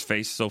has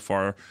faced so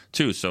far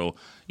too. So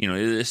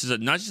this is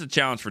not just a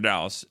challenge for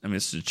Dallas. I mean,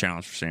 this is a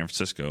challenge for San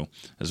Francisco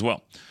as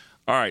well.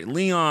 All right,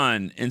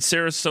 Leon in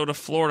Sarasota,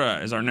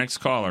 Florida is our next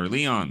caller.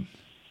 Leon.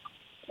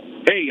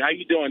 Hey, how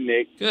you doing,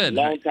 Nick? Good.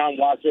 Long time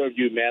watcher of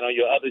you, man, on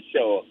your other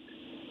show.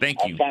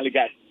 Thank you. I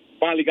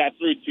finally got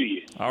through to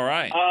you. All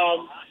right.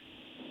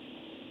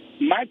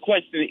 My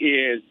question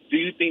is, do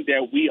you think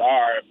that we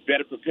are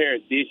better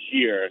prepared this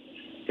year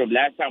from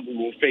last time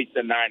we faced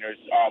the Niners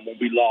when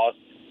we lost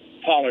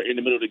Pollard in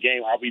the middle of the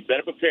game? Are we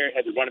better prepared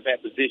at the running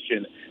back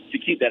position to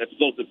keep that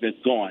explosiveness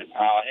going?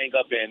 I'll hang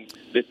up and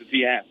listen to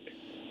your answer.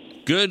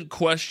 Good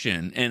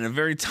question, and a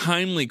very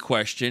timely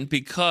question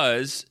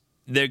because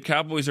the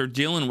Cowboys are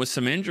dealing with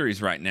some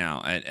injuries right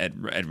now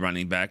at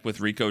running back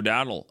with Rico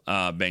Dowdle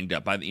banged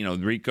up.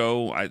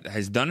 Rico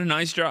has done a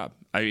nice job.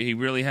 He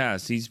really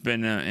has. He's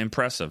been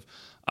impressive.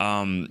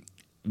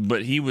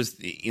 But he was,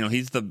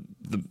 he's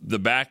the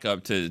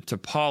backup to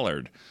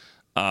Pollard.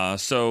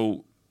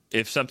 So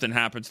if something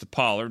happens to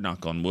Pollard,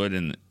 knock on wood,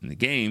 in the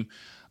game,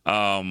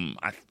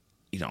 I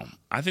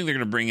think they're going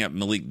to bring up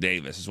Malik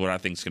Davis. Is what I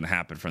think is going to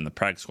happen from the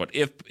practice squad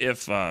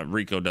if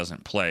Rico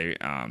doesn't play.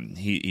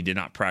 He did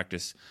not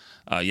practice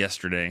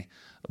yesterday,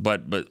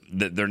 but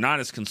they're not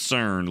as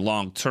concerned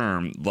long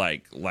term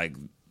like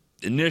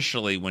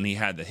initially when he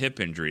had the hip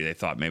injury. They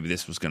thought maybe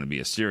this was going to be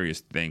a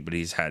serious thing, but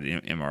he's had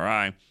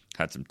MRI.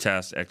 Had some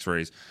tests,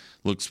 X-rays,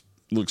 looks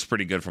looks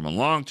pretty good from a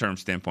long-term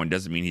standpoint.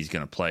 Doesn't mean he's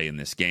going to play in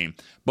this game.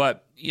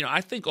 But,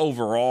 I think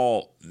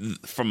overall,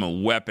 from a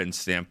weapon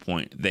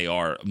standpoint, they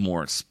are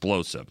more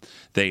explosive.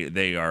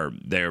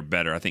 They're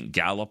better. I think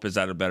Gallup is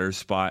at a better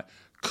spot.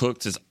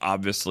 Cooks is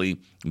obviously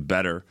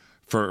better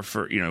for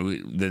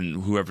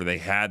than whoever they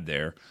had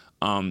there.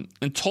 And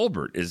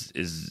Tolbert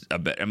is a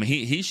bit. I mean,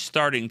 he's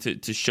starting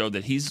to show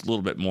that he's a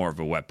little bit more of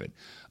a weapon.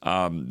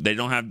 They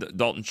don't have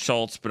Dalton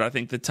Schultz, but I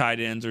think the tight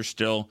ends are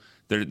still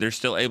they're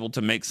still able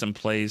to make some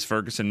plays.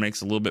 Ferguson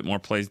makes a little bit more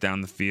plays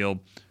down the field,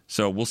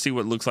 so we'll see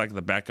what it looks like at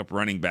the backup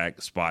running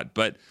back spot.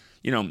 But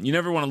you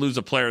never want to lose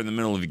a player in the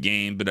middle of a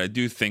game. But I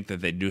do think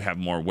that they do have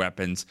more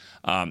weapons,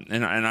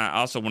 and I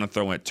also want to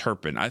throw in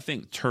Turpin. I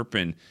think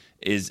Turpin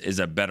is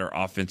a better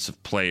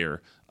offensive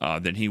player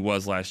than he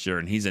was last year,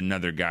 and he's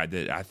another guy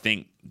that I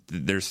think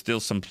there's still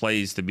some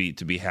plays to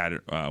be had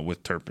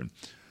with Turpin.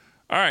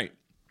 All right,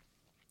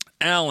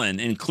 Alan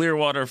in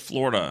Clearwater,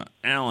 Florida.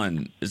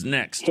 Alan is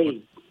next.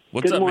 Hey,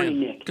 what's good up, morning,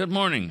 man? Nick. Good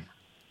morning.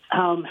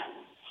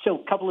 So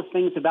a couple of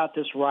things about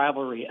this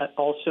rivalry.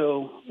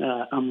 Also,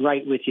 I'm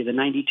right with you. The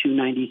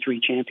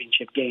 92-93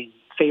 championship game,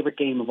 favorite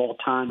game of all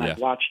time. Yeah. I've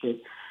watched it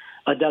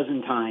a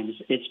dozen times.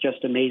 It's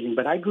just amazing.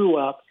 But I grew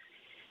up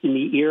in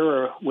the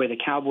era where the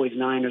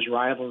Cowboys-Niners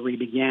rivalry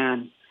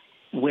began,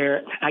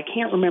 where I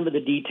can't remember the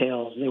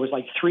details. There was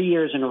like 3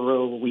 years in a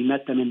row where we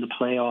met them in the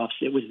playoffs.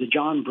 It was the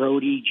John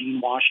Brodie, Gene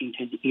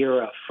Washington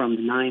era from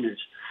the Niners.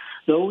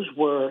 Those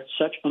were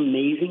such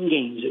amazing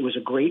games. It was a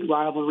great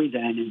rivalry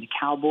then, and the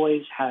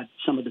Cowboys had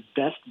some of the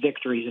best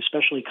victories,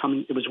 especially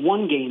it was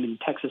one game in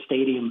Texas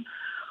Stadium,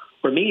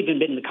 or it may have even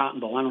been the Cotton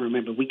Bowl. I don't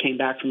remember. We came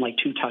back from like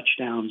 2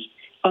 touchdowns.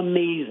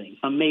 Amazing.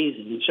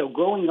 And so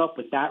growing up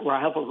with that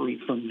rivalry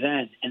from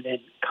then and then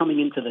coming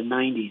into the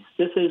 90s,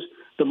 this is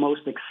the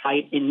most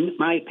exciting, in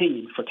my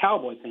opinion, for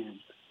Cowboy fans.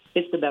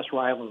 It's the best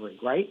rivalry,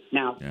 right?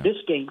 Now, This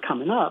game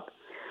coming up,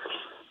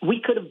 we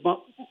could have,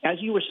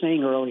 as you were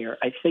saying earlier,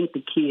 I think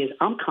the key is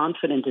I'm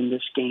confident in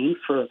this game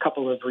for a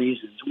couple of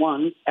reasons.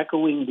 One,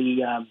 echoing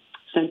the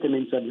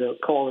sentiments of the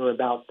caller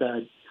about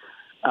the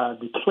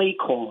play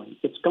calling.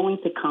 It's going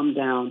to come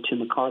down to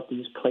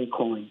McCarthy's play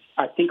calling.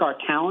 I think our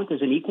talent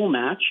is an equal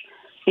match.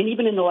 And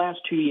even in the last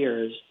 2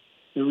 years,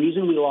 the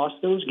reason we lost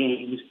those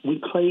games,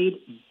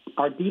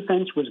 our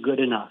defense was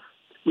good enough.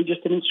 We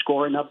just didn't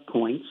score enough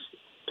points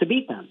to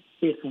beat them.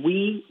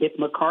 If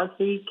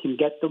McCarthy can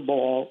get the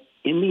ball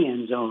in the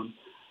end zone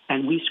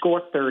and we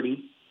score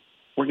 30,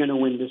 we're going to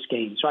win this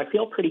game. So I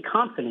feel pretty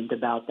confident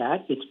about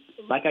that. It's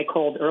like I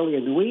called earlier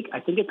in the week. I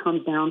think it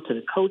comes down to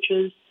the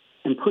coaches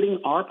and putting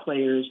our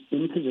players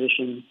in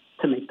position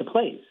to make the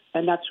plays.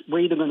 And we're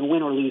either going to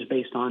win or lose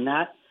based on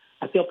that.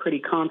 I feel pretty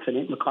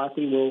confident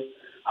McCarthy will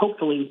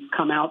hopefully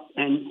come out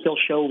and he'll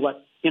show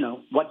what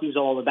he's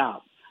all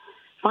about.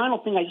 Final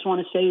thing I just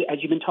want to say, as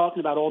you've been talking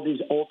about all these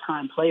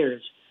old-time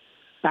players,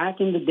 back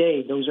in the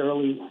day, those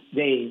early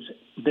days,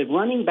 the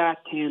running back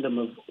tandem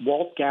of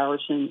Walt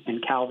Garrison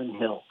and Calvin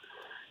Hill.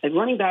 And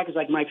running back is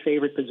like my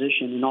favorite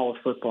position in all of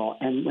football.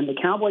 And when the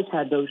Cowboys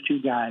had those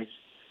two guys,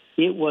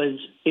 it was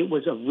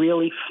a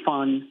really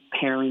fun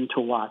pairing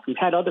to watch. We've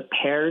had other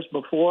pairs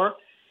before,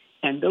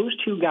 and those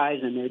two guys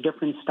and their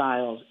different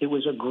styles, it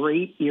was a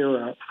great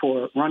era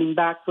for running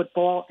back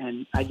football,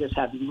 and I just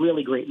have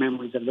really great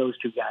memories of those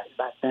two guys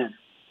back then.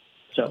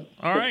 So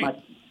all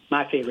right.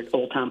 My favorite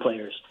old-time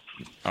players.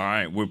 All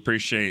right, we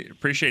appreciate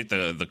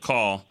the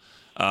call.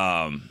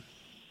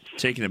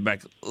 Taking it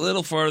back a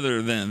little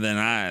further than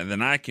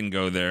I can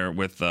go there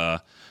with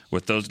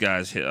those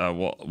guys,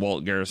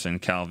 Walt Garrison,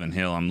 Calvin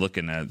Hill. I'm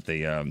looking at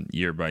the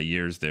year by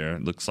years there.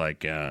 It looks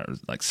like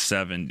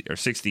 70 or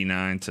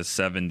 69 to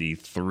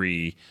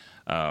 73.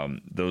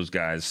 Those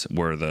guys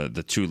were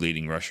the two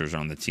leading rushers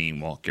on the team.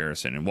 Walt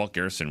Garrison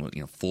was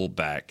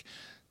fullback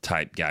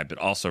type guy, but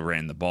also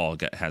ran the ball.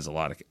 Has a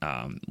lot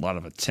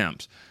of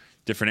attempts.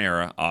 Different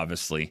era,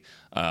 obviously.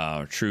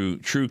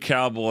 True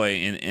cowboy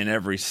in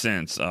every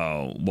sense.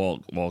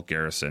 Walt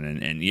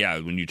Garrison, and yeah,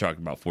 when you talk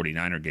about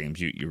 49er games,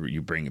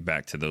 you bring it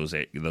back to those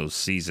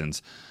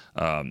seasons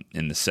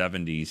in the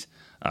 70s,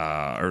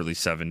 early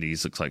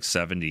 70s. Looks like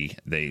 70.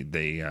 They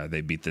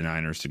beat the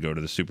Niners to go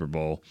to the Super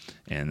Bowl,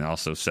 and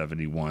also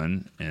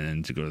 71,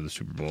 and to go to the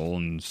Super Bowl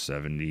in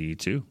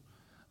 72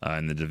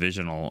 in the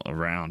divisional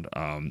round.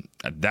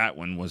 That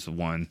one was the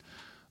one.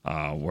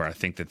 Where I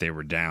think that they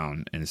were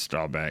down, and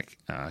Staubach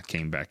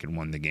came back and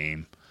won the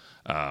game.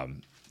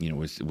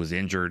 Was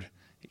injured,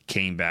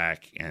 came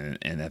back, and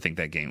I think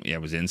that game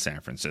was in San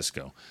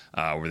Francisco,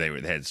 where they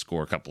had to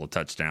score a couple of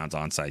touchdowns,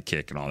 onside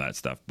kick, and all that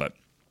stuff. But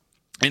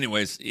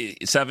anyways,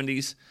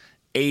 70s,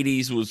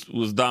 80s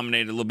was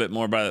dominated a little bit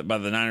more by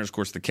the Niners. Of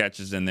course, the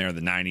catches in there.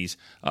 The 90s,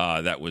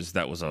 that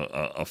was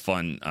a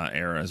fun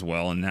era as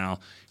well. And now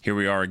here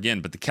we are again.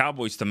 But the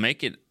Cowboys, to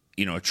make it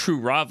a true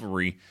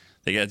rivalry,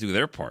 they got to do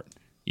their part.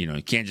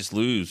 You can't just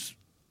lose.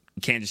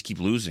 You can't just keep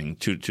losing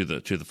to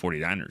the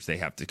 49ers. They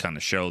have to kind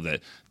of show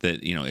that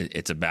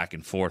it's a back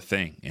and forth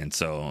thing. And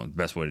so the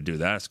best way to do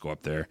that is go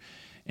up there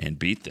and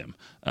beat them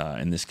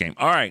in this game.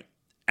 All right,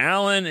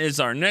 Alan is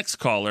our next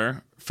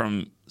caller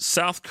from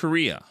South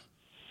Korea.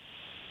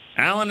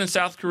 Alan in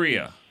South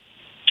Korea.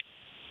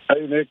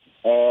 Hey, Nick.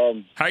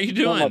 How you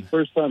doing? My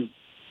first time.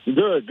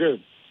 Good.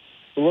 It's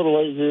a little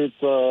late here. It's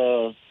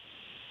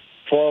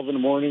 12 in the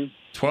morning.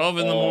 12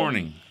 in the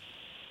morning.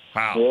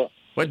 Wow. Yeah.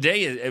 What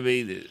day is it? I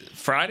mean,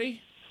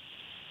 Friday?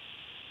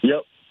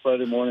 Yep,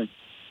 Friday morning.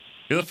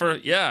 You're the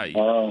first. Yeah.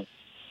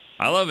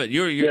 I love it.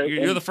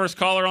 You're the first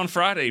caller on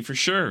Friday for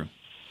sure.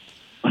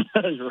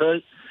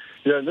 Right.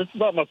 Yeah, this is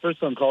not my first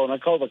time calling. I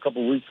called a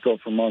couple weeks ago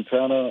from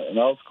Montana, and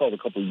I also called a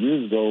couple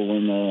years ago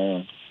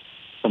when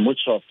from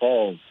Wichita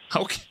Falls.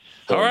 Okay.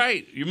 All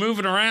right. You're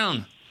moving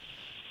around.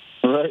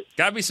 Right.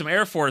 Got to be some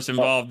Air Force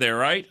involved there,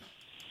 right?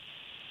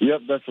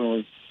 Yep,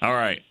 definitely. All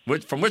right.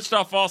 From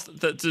Wichita Falls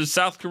to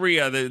South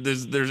Korea,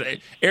 there's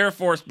Air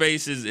Force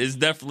Base is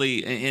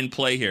definitely in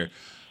play here.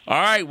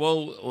 All right.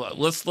 Well,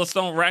 let's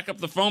don't rack up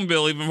the phone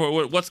bill. Even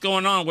what's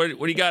going on? What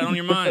do you got on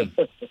your mind?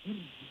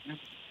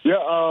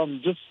 Yeah.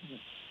 Just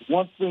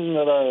one thing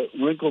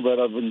wrinkle that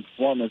I've been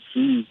wanting to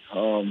see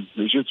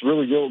is just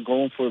really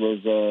going for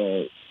those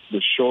the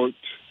short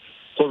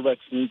quarterback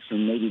sneaks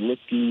and maybe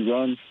lifty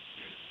runs.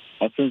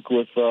 I think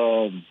with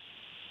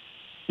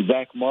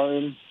Zach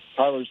Martin,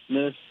 Tyler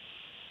Smith,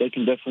 they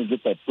can definitely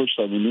get that push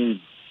that we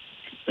need.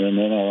 And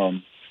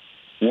then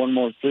one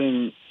more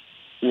thing,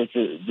 with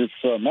this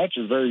match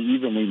is very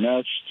evenly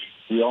matched.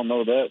 We all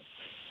know that.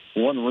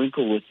 One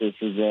wrinkle with this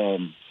is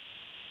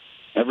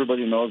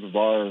everybody knows of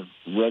our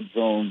red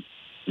zone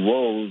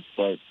woes,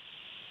 but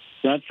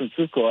San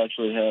Francisco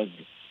actually has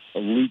a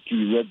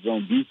leaky red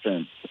zone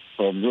defense.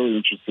 So I'm really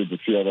interested to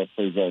see how that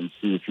plays out and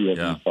see if you have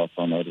any thoughts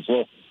on that as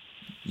well.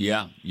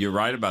 Yeah, you're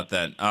right about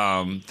that.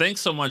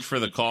 Thanks so much for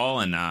the call,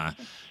 and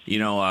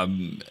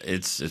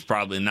it's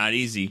probably not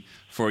easy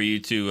for you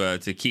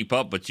to keep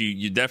up, but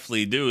you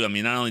definitely do. I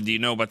mean, not only do you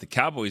know about the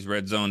Cowboys'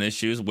 red zone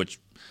issues, which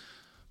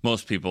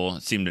most people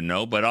seem to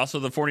know, but also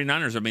the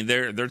 49ers. I mean,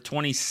 they're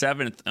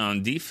 27th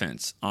on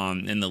defense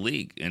in the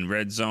league in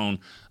red zone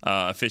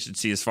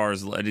efficiency as far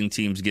as letting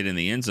teams get in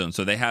the end zone.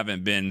 So they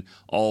haven't been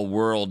all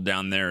world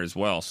down there as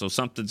well. So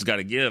something's got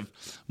to give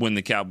when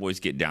the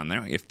Cowboys get down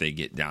there. If they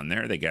get down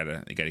there, they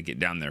gotta get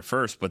down there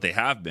first. But they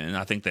have been.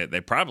 I think that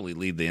they probably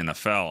lead the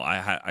NFL.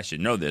 I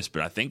should know this,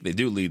 but I think they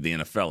do lead the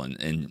NFL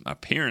in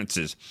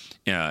appearances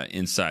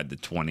inside the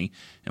 20.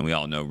 And we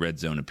all know red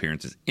zone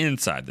appearances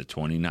inside the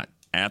 20, not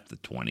at the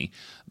 20.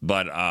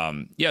 But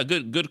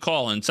good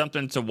call, and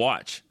something to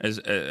watch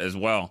as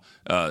well.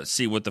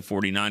 See what the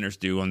 49ers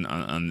do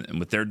on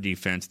with their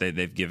defense.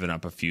 They've given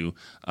up a few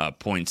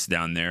points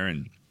down there,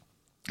 and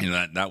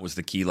that was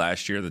the key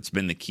last year. That's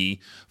been the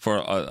key for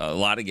a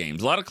lot of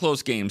games. A lot of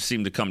close games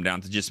seem to come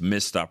down to just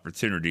missed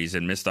opportunities,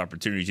 and missed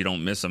opportunities, you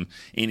don't miss them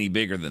any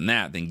bigger than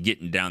that, than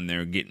getting down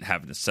there,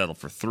 having to settle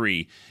for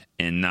 3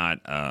 and not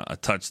a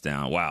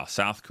touchdown. Wow,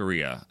 South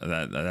Korea,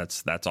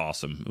 that's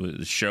awesome.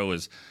 The show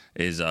is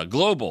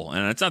global,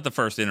 and it's not the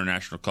first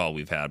international call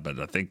we've had, but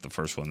I think the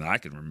first one that I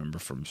can remember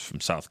from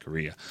South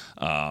Korea.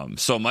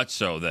 So much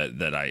so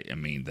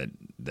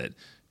that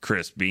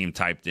Chris Beam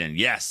typed in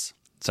yes,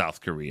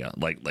 South Korea,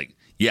 like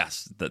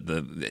yes.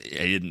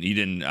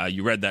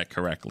 You read that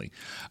correctly.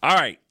 All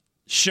right,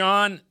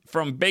 Sean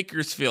from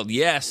Bakersfield.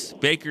 Yes,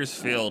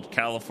 Bakersfield,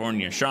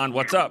 California. Sean,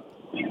 what's up?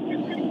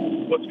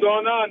 What's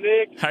going on,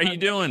 Nick? How you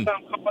doing?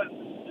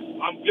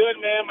 I'm good,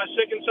 man. My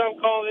second time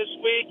calling this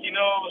week.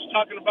 I was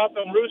talking about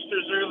them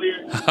Roosters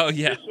earlier. Oh,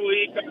 yeah. This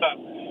week.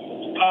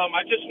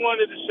 I just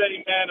wanted to say,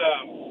 man,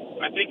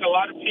 I think a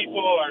lot of people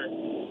are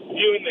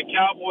viewing the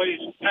Cowboys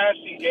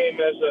passing game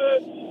as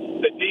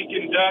the dink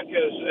and duck,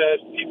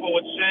 as people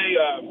would say.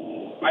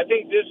 I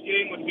think this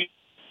game would be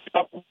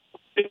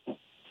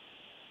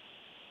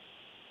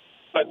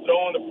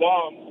throwing the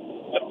bomb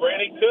to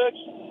Brandon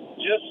Cooks,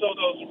 just so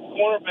those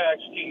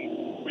cornerbacks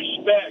can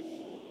respect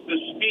the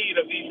speed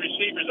of these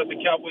receivers that the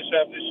Cowboys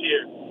have this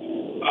year.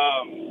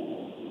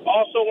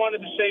 Also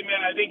wanted to say,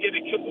 man, I didn't get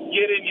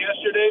in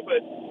yesterday,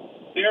 but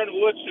Darren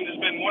Woodson has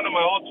been one of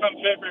my all-time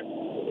favorite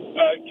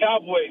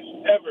Cowboys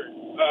ever.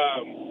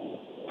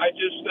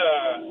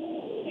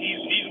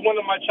 He's one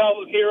of my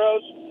childhood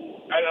heroes,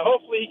 and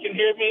hopefully he can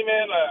hear me,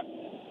 man.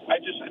 I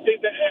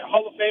think that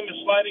Hall of Fame is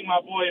sliding my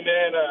boy,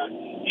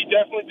 man. He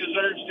definitely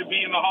deserves to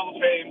be in the Hall of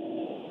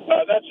Fame.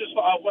 That's just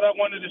what I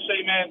wanted to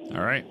say, man.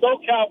 All right. Go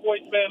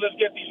Cowboys, man. Let's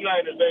get these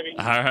Niners, baby.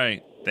 All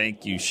right.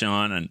 Thank you,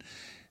 Sean. And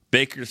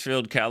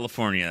Bakersfield,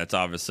 California, that's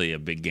obviously a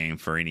big game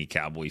for any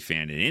Cowboy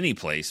fan in any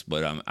place.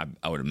 But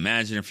I would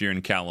imagine if you're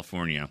in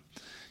California,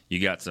 you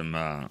got some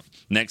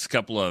next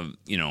couple of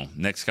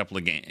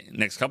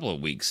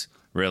weeks,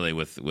 really,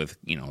 with the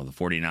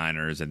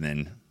 49ers, and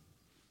then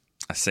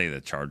I say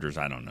the Chargers.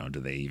 I don't know. Do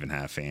they even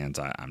have fans?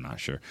 I'm not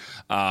sure.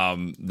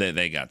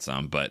 They got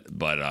some, but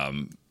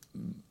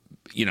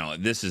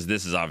this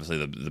is obviously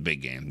the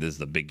big game. This is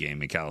the big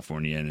game in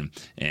California,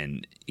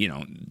 and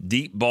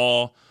deep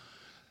ball.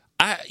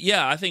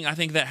 I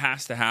think that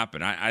has to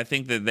happen. I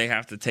think that they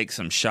have to take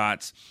some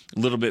shots a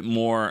little bit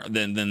more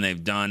than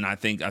they've done. I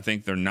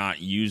think they're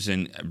not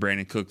using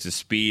Brandon Cooks'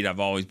 speed. I've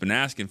always been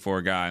asking for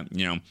a guy.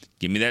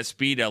 Give me that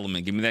speed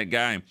element. Give me that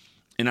guy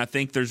and I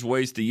think there's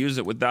ways to use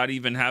it without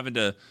even having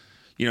to.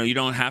 You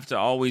don't have to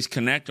always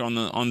connect on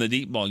the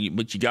deep ball,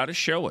 but you got to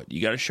show it.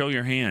 You got to show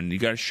your hand. You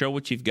got to show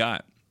what you've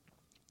got.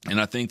 And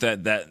I think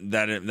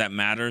that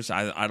matters.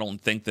 I don't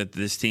think that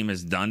this team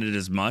has done it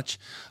as much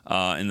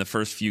in the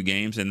first few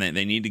games, and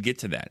they need to get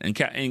to that.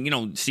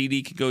 And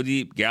CD can go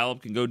deep,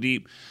 Gallup can go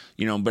deep,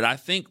 but I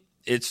think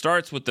it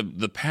starts with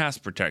the pass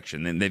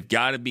protection, and they've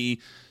got to be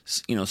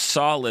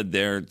solid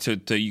there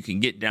to you can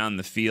get down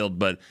the field.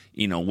 But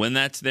when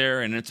that's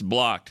there and it's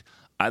blocked,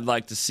 I'd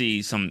like to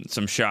see some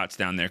shots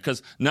down there,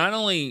 because not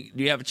only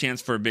do you have a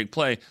chance for a big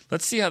play,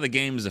 let's see how the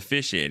game is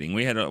officiating.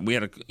 We had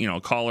a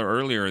caller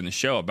earlier in the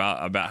show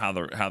about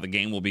how the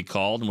game will be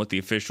called and what the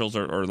officials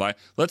are like.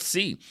 Let's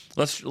see.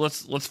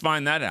 Let's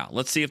find that out.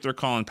 Let's see if they're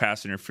calling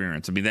pass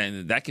interference. I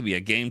mean, that could be a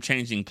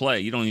game-changing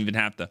play. You don't even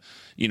have to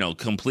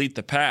complete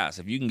the pass.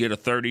 If you can get a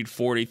 30,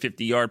 40,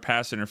 50-yard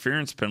pass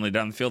interference penalty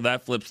down the field,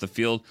 that flips the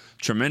field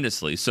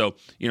tremendously. So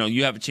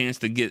you have a chance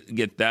to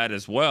get that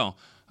as well.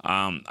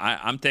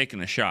 I'm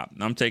taking a shot.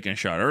 I'm taking a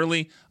shot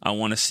early. I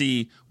want to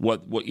see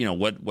what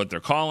they're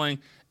calling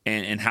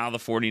and how the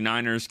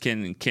 49ers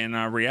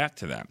can react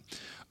to that.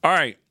 All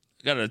right,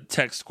 got a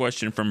text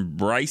question from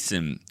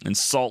Bryson in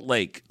Salt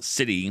Lake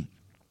City.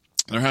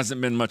 There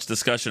hasn't been much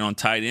discussion on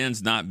tight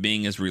ends not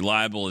being as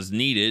reliable as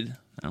needed.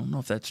 I don't know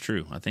if that's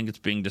true. I think it's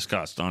being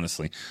discussed,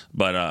 honestly.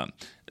 But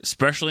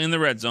especially in the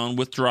red zone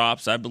with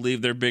drops, I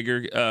believe they're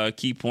bigger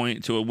key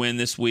point to a win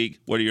this week.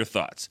 What are your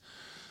thoughts?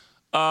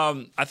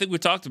 I think we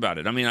talked about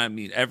it. I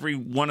mean, every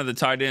one of the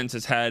tight ends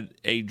has had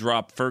a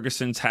drop.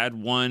 Ferguson's had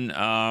one.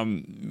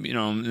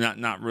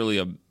 Not really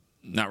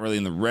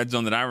in the red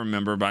zone that I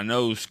remember, but I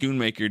know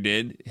Schoonmaker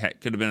did.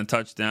 Could have been a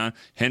touchdown.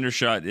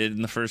 Hendershot did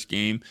in the first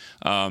game.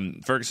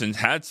 Ferguson's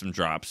had some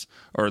drops,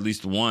 or at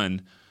least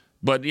one.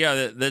 But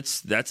yeah,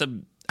 that's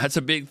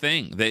a big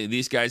thing.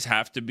 These guys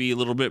have to be a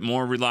little bit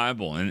more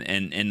reliable,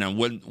 and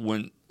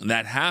when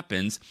that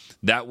happens,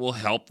 that will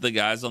help the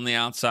guys on the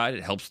outside.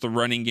 It helps the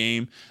running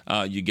game.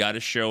 You got to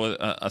show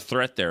a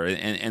threat there,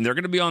 and they're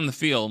going to be on the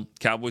field.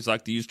 Cowboys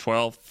like to use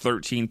 12,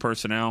 13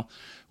 personnel,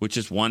 which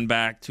is one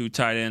back, 2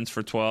 tight ends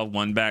for 12,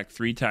 one back,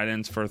 3 tight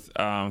ends for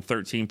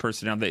 13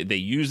 personnel. They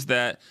use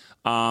that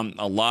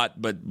a lot,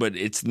 but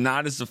it's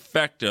not as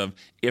effective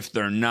if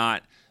they're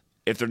not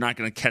going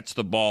to catch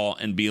the ball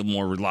and be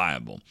more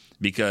reliable,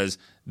 because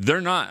they're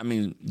not. I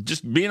mean,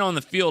 just being on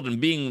the field and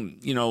being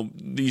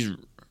these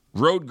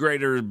road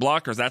grader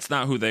blockers, that's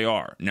not who they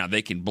are. Now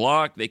they can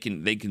block, they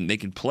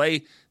can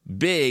play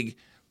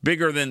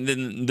bigger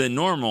than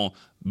normal,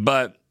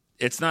 but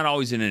it's not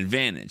always an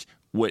advantage.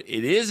 What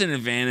it is an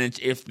advantage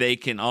if they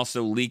can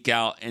also leak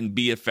out and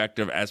be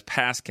effective as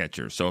pass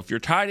catchers. So if your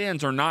tight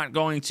ends are not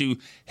going to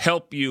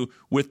help you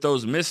with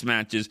those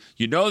mismatches,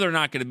 they're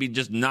not going to be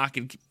just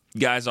knocking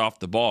guys off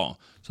the ball.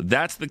 So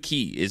that's the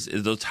key, is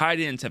those tight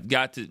ends have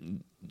got to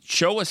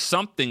show us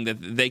something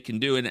that they can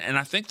do, and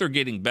I think they're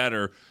getting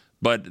better.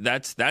 But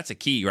that's a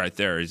key right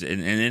there, and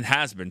it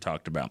has been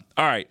talked about.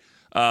 All right,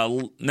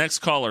 next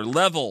caller,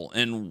 Level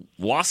in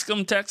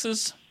Wascom,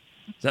 Texas.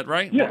 Is that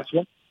right? Yes.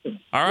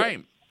 All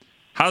right.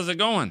 How's it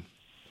going?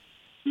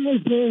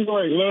 It's doing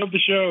great. Love the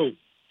show.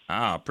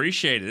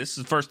 Appreciate it. This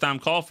is the first time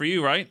call for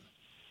you, right?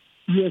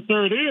 Yes,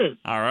 sir, it is.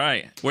 All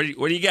right. What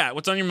do you got?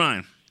 What's on your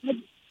mind?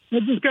 I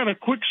just got a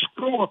quick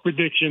score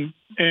prediction,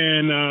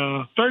 and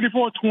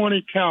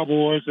 34-20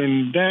 Cowboys,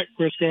 and Dak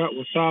Prescott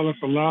will silence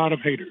a lot of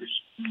haters.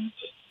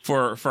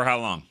 For how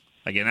long?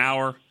 Like an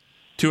hour,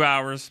 2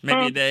 hours,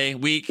 maybe a day,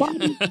 week?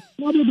 Probably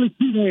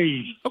 2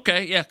 days.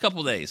 Okay, yeah, a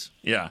couple days.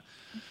 Yeah.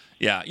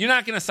 You're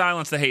not going to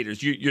silence the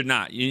haters. You're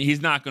not.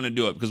 He's not going to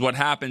do it, because what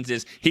happens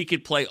is he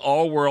could play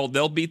all world.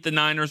 They'll beat the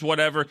Niners,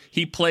 whatever.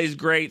 He plays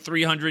great,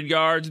 300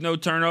 yards, no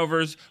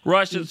turnovers,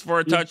 rushes for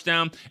a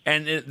touchdown,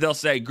 and they'll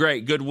say,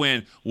 great, good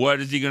win. What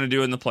is he going to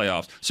do in the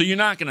playoffs? So you're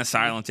not going to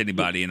silence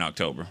anybody in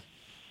October.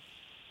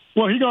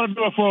 Well, he's going to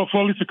do it for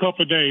at least a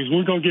couple of days.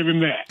 We're going to give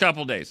him that.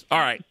 Couple of days. All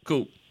right,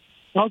 cool.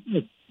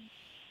 Okay.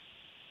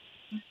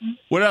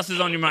 What else is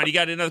on your mind? You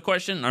got another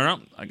question? All right,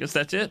 I guess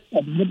that's it.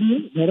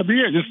 That'll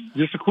be it.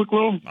 Just a quick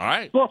little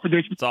score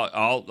prediction. That's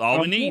all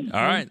we need.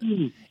 All right.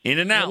 In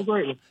and out.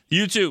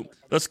 You too.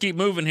 Let's keep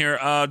moving here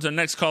to the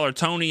next caller,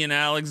 Tony in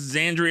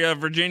Alexandria,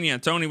 Virginia.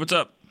 Tony, what's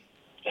up?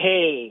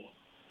 Hey.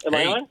 Am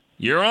I on?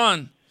 You're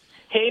on.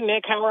 Hey,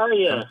 Nick. How are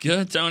you? I'm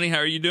good, Tony. How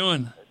are you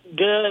doing?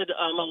 Good.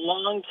 I'm a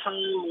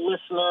long-time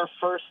listener,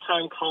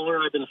 first-time caller.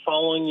 I've been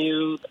following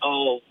you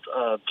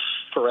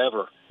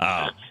forever.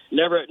 Oh.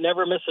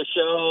 Never miss a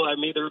show.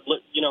 I'm either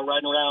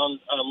riding around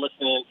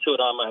listening to it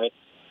on my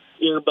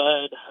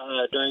earbud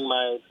during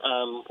my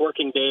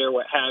working day or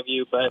what have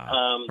you. But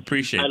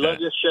appreciate I love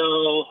your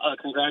show.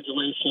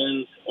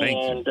 Congratulations.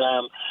 Thank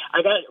you.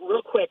 I got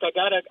real quick. I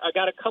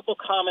got a couple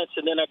comments,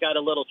 and then I got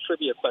a little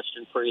trivia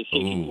question for you, see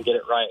if you can get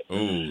it right.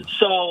 Ooh.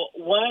 So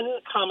one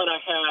comment I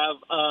have,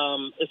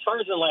 as far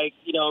as in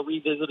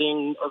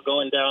revisiting or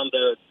going down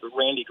the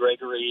Randy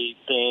Gregory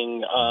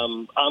thing,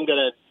 I'm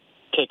gonna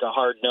take a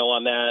hard no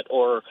on that,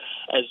 or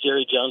as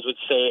Jerry Jones would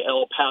say,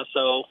 El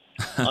Paso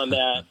on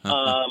that.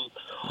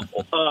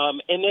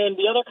 And then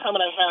the other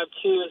comment I have,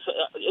 too, is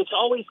it's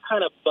always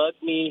kind of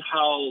bugged me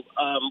how,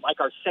 like,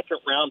 our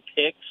second-round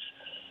picks,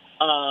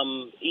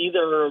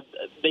 either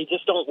they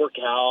just don't work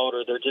out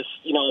or they're just,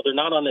 they're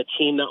not on the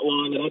team that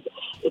long. And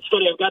it's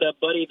funny, I've got a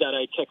buddy that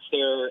I text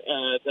there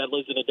that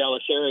lives in the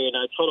Dallas area, and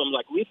I told him,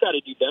 like, we've got to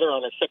do better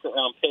on our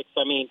second-round picks.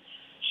 I mean,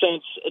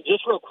 since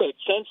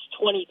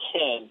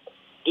 2010,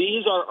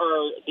 these are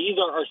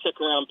our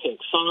second-round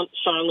picks.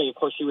 Sean Lee, of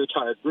course, he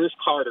retired. Bruce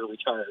Carter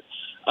retired.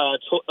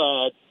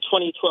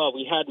 2012,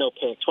 we had no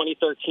pick.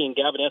 2013,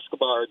 Gavin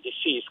Escobar,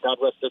 deceased,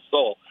 God rest his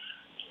soul.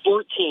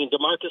 14,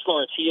 DeMarcus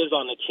Lawrence, he is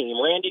on the team.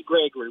 Randy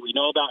Gregory, we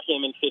know about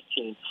him in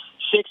 15.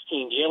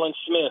 16, Jalen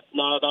Smith,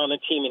 not on the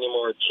team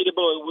anymore. Chidobe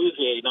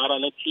Awuzie, not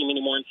on the team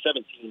anymore in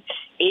 17.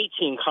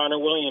 18, Connor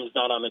Williams,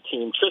 not on the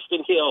team.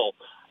 Tristan Hill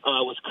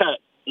was cut,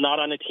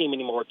 not on the team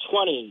anymore.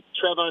 20,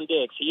 Trevon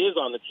Diggs, he is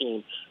on the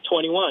team.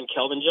 21,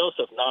 Kelvin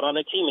Joseph, not on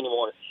the team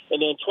anymore.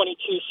 And then 22,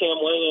 Sam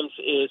Williams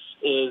is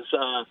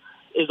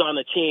on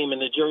the team,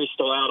 and the jury's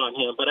still out on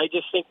him. But I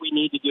just think we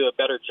need to do a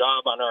better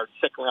job on our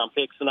second-round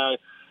picks. And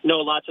I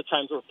know lots of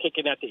times we're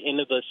picking at the end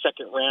of the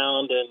second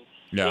round, and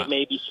it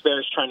may be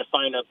spares trying to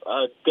find a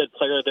good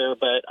player there,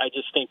 but I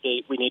just think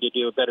we need to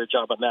do a better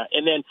job on that.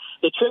 And then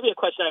the trivia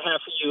question I have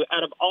for you,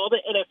 out of all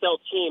the NFL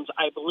teams,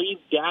 I believe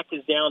Dak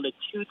is down to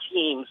 2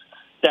 teams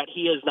that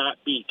he has not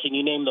beat. Can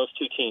you name those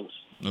 2 teams?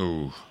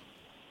 Ooh.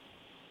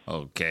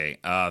 Okay.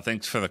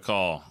 Thanks for the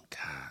call.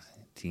 God,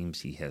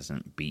 teams he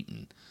hasn't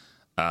beaten.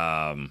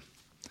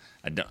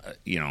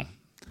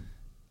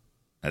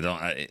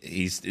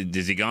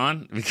 Is he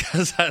gone?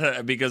 Because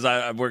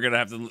we're gonna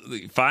have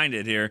to find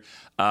it here.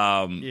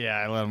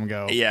 I let him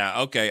go.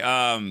 Yeah. Okay.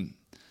 I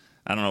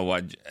don't know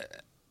what.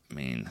 I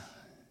mean,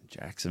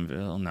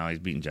 Jacksonville. No, he's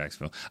beating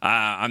Jacksonville.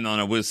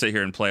 We'll sit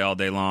here and play all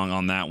day long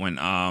on that one.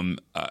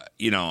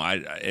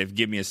 If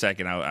give me a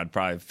second, I'd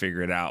probably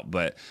figure it out.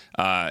 But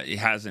he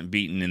hasn't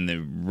beaten in the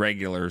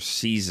regular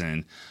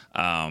season.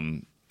 I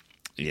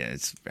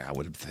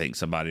would think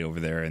somebody over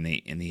there in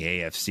the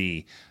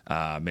AFC,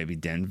 maybe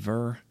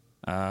Denver.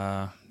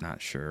 Not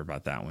sure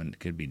about that one. It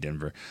could be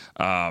Denver.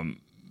 All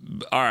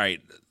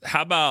right.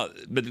 How about?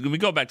 But when we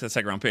go back to the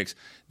second round picks,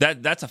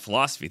 that's a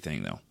philosophy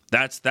thing, though.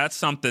 That's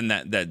something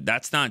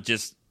that's not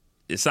just.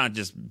 It's not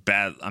just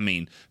bad. I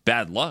mean,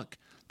 bad luck.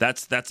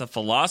 That's a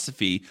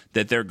philosophy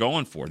that they're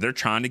going for. They're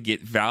trying to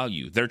get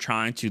value. They're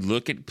trying to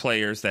look at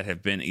players that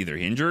have been either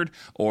injured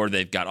or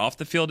they've got off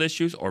the field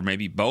issues or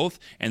maybe both,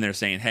 and they're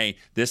saying, hey,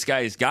 this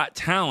guy's got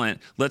talent.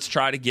 Let's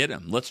try to get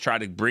him. Let's try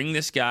to bring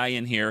this guy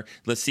in here.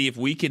 Let's see if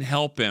we can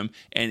help him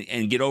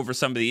and get over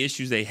some of the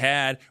issues they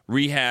had,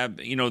 rehab,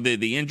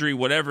 the injury,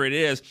 whatever it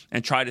is,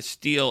 and try to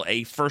steal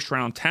a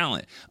first-round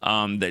talent.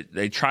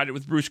 They tried it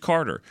with Bruce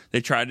Carter. They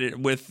tried it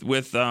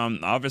with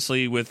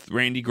obviously with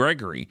Randy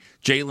Gregory.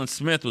 Jalen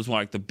Smith was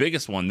like the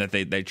biggest one that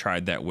they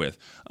tried that with.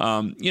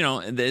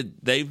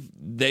 They've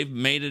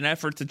made an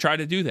effort to try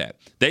to do that.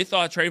 They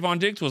thought Trayvon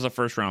Diggs was a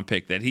first round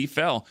pick, that he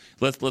fell.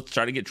 Let's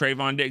try to get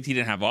Trayvon Diggs. He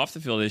didn't have off the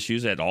field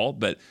issues at all,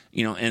 but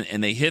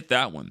and they hit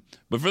that one.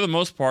 But for the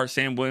most part,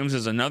 Sam Williams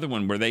is another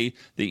one where they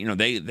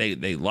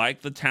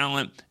like the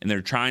talent and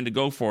they're trying to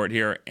go for it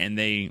here, and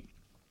they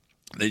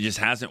just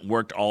hasn't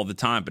worked all the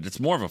time, but it's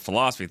more of a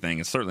philosophy thing.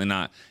 It's certainly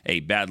not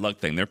a bad luck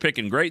thing. They're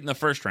picking great in the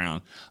first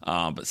round,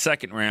 but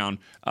second round,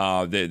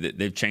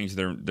 they've changed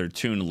their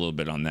tune a little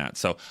bit on that.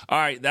 So, all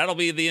right, that'll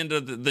be the end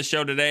of the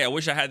show today. I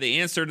wish I had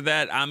the answer to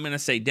that. I'm going to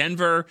say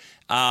Denver.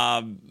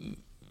 I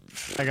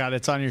got it.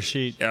 It's on your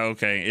sheet.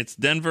 Okay, it's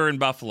Denver and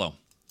Buffalo.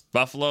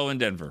 Buffalo and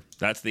Denver.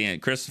 That's the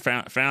end. Chris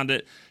found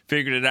it,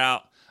 figured it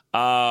out.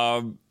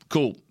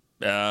 Cool.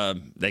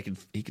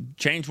 He could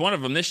change one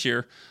of them this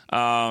year.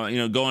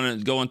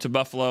 Going to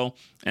Buffalo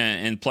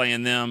and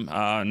playing them.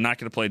 Not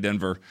going to play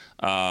Denver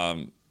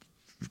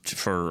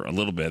for a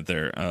little bit.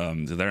 They're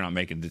not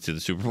making it to the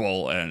Super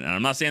Bowl, and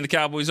I'm not saying the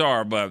Cowboys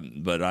are,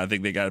 but I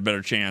think they got a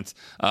better chance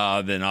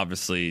than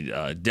obviously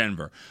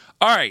Denver.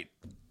 All right.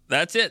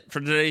 That's it for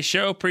today's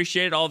show.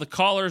 Appreciate all the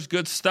callers.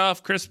 Good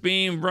stuff. Chris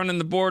Beam running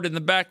the board in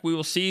the back. We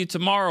will see you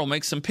tomorrow.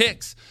 Make some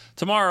picks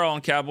tomorrow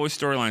on Cowboys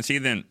Storyline. See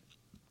you then.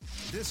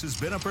 This has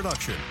been a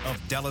production of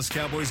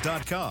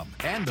DallasCowboys.com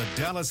and the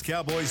Dallas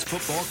Cowboys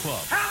Football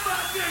Club. How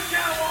about this,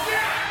 Cowboys?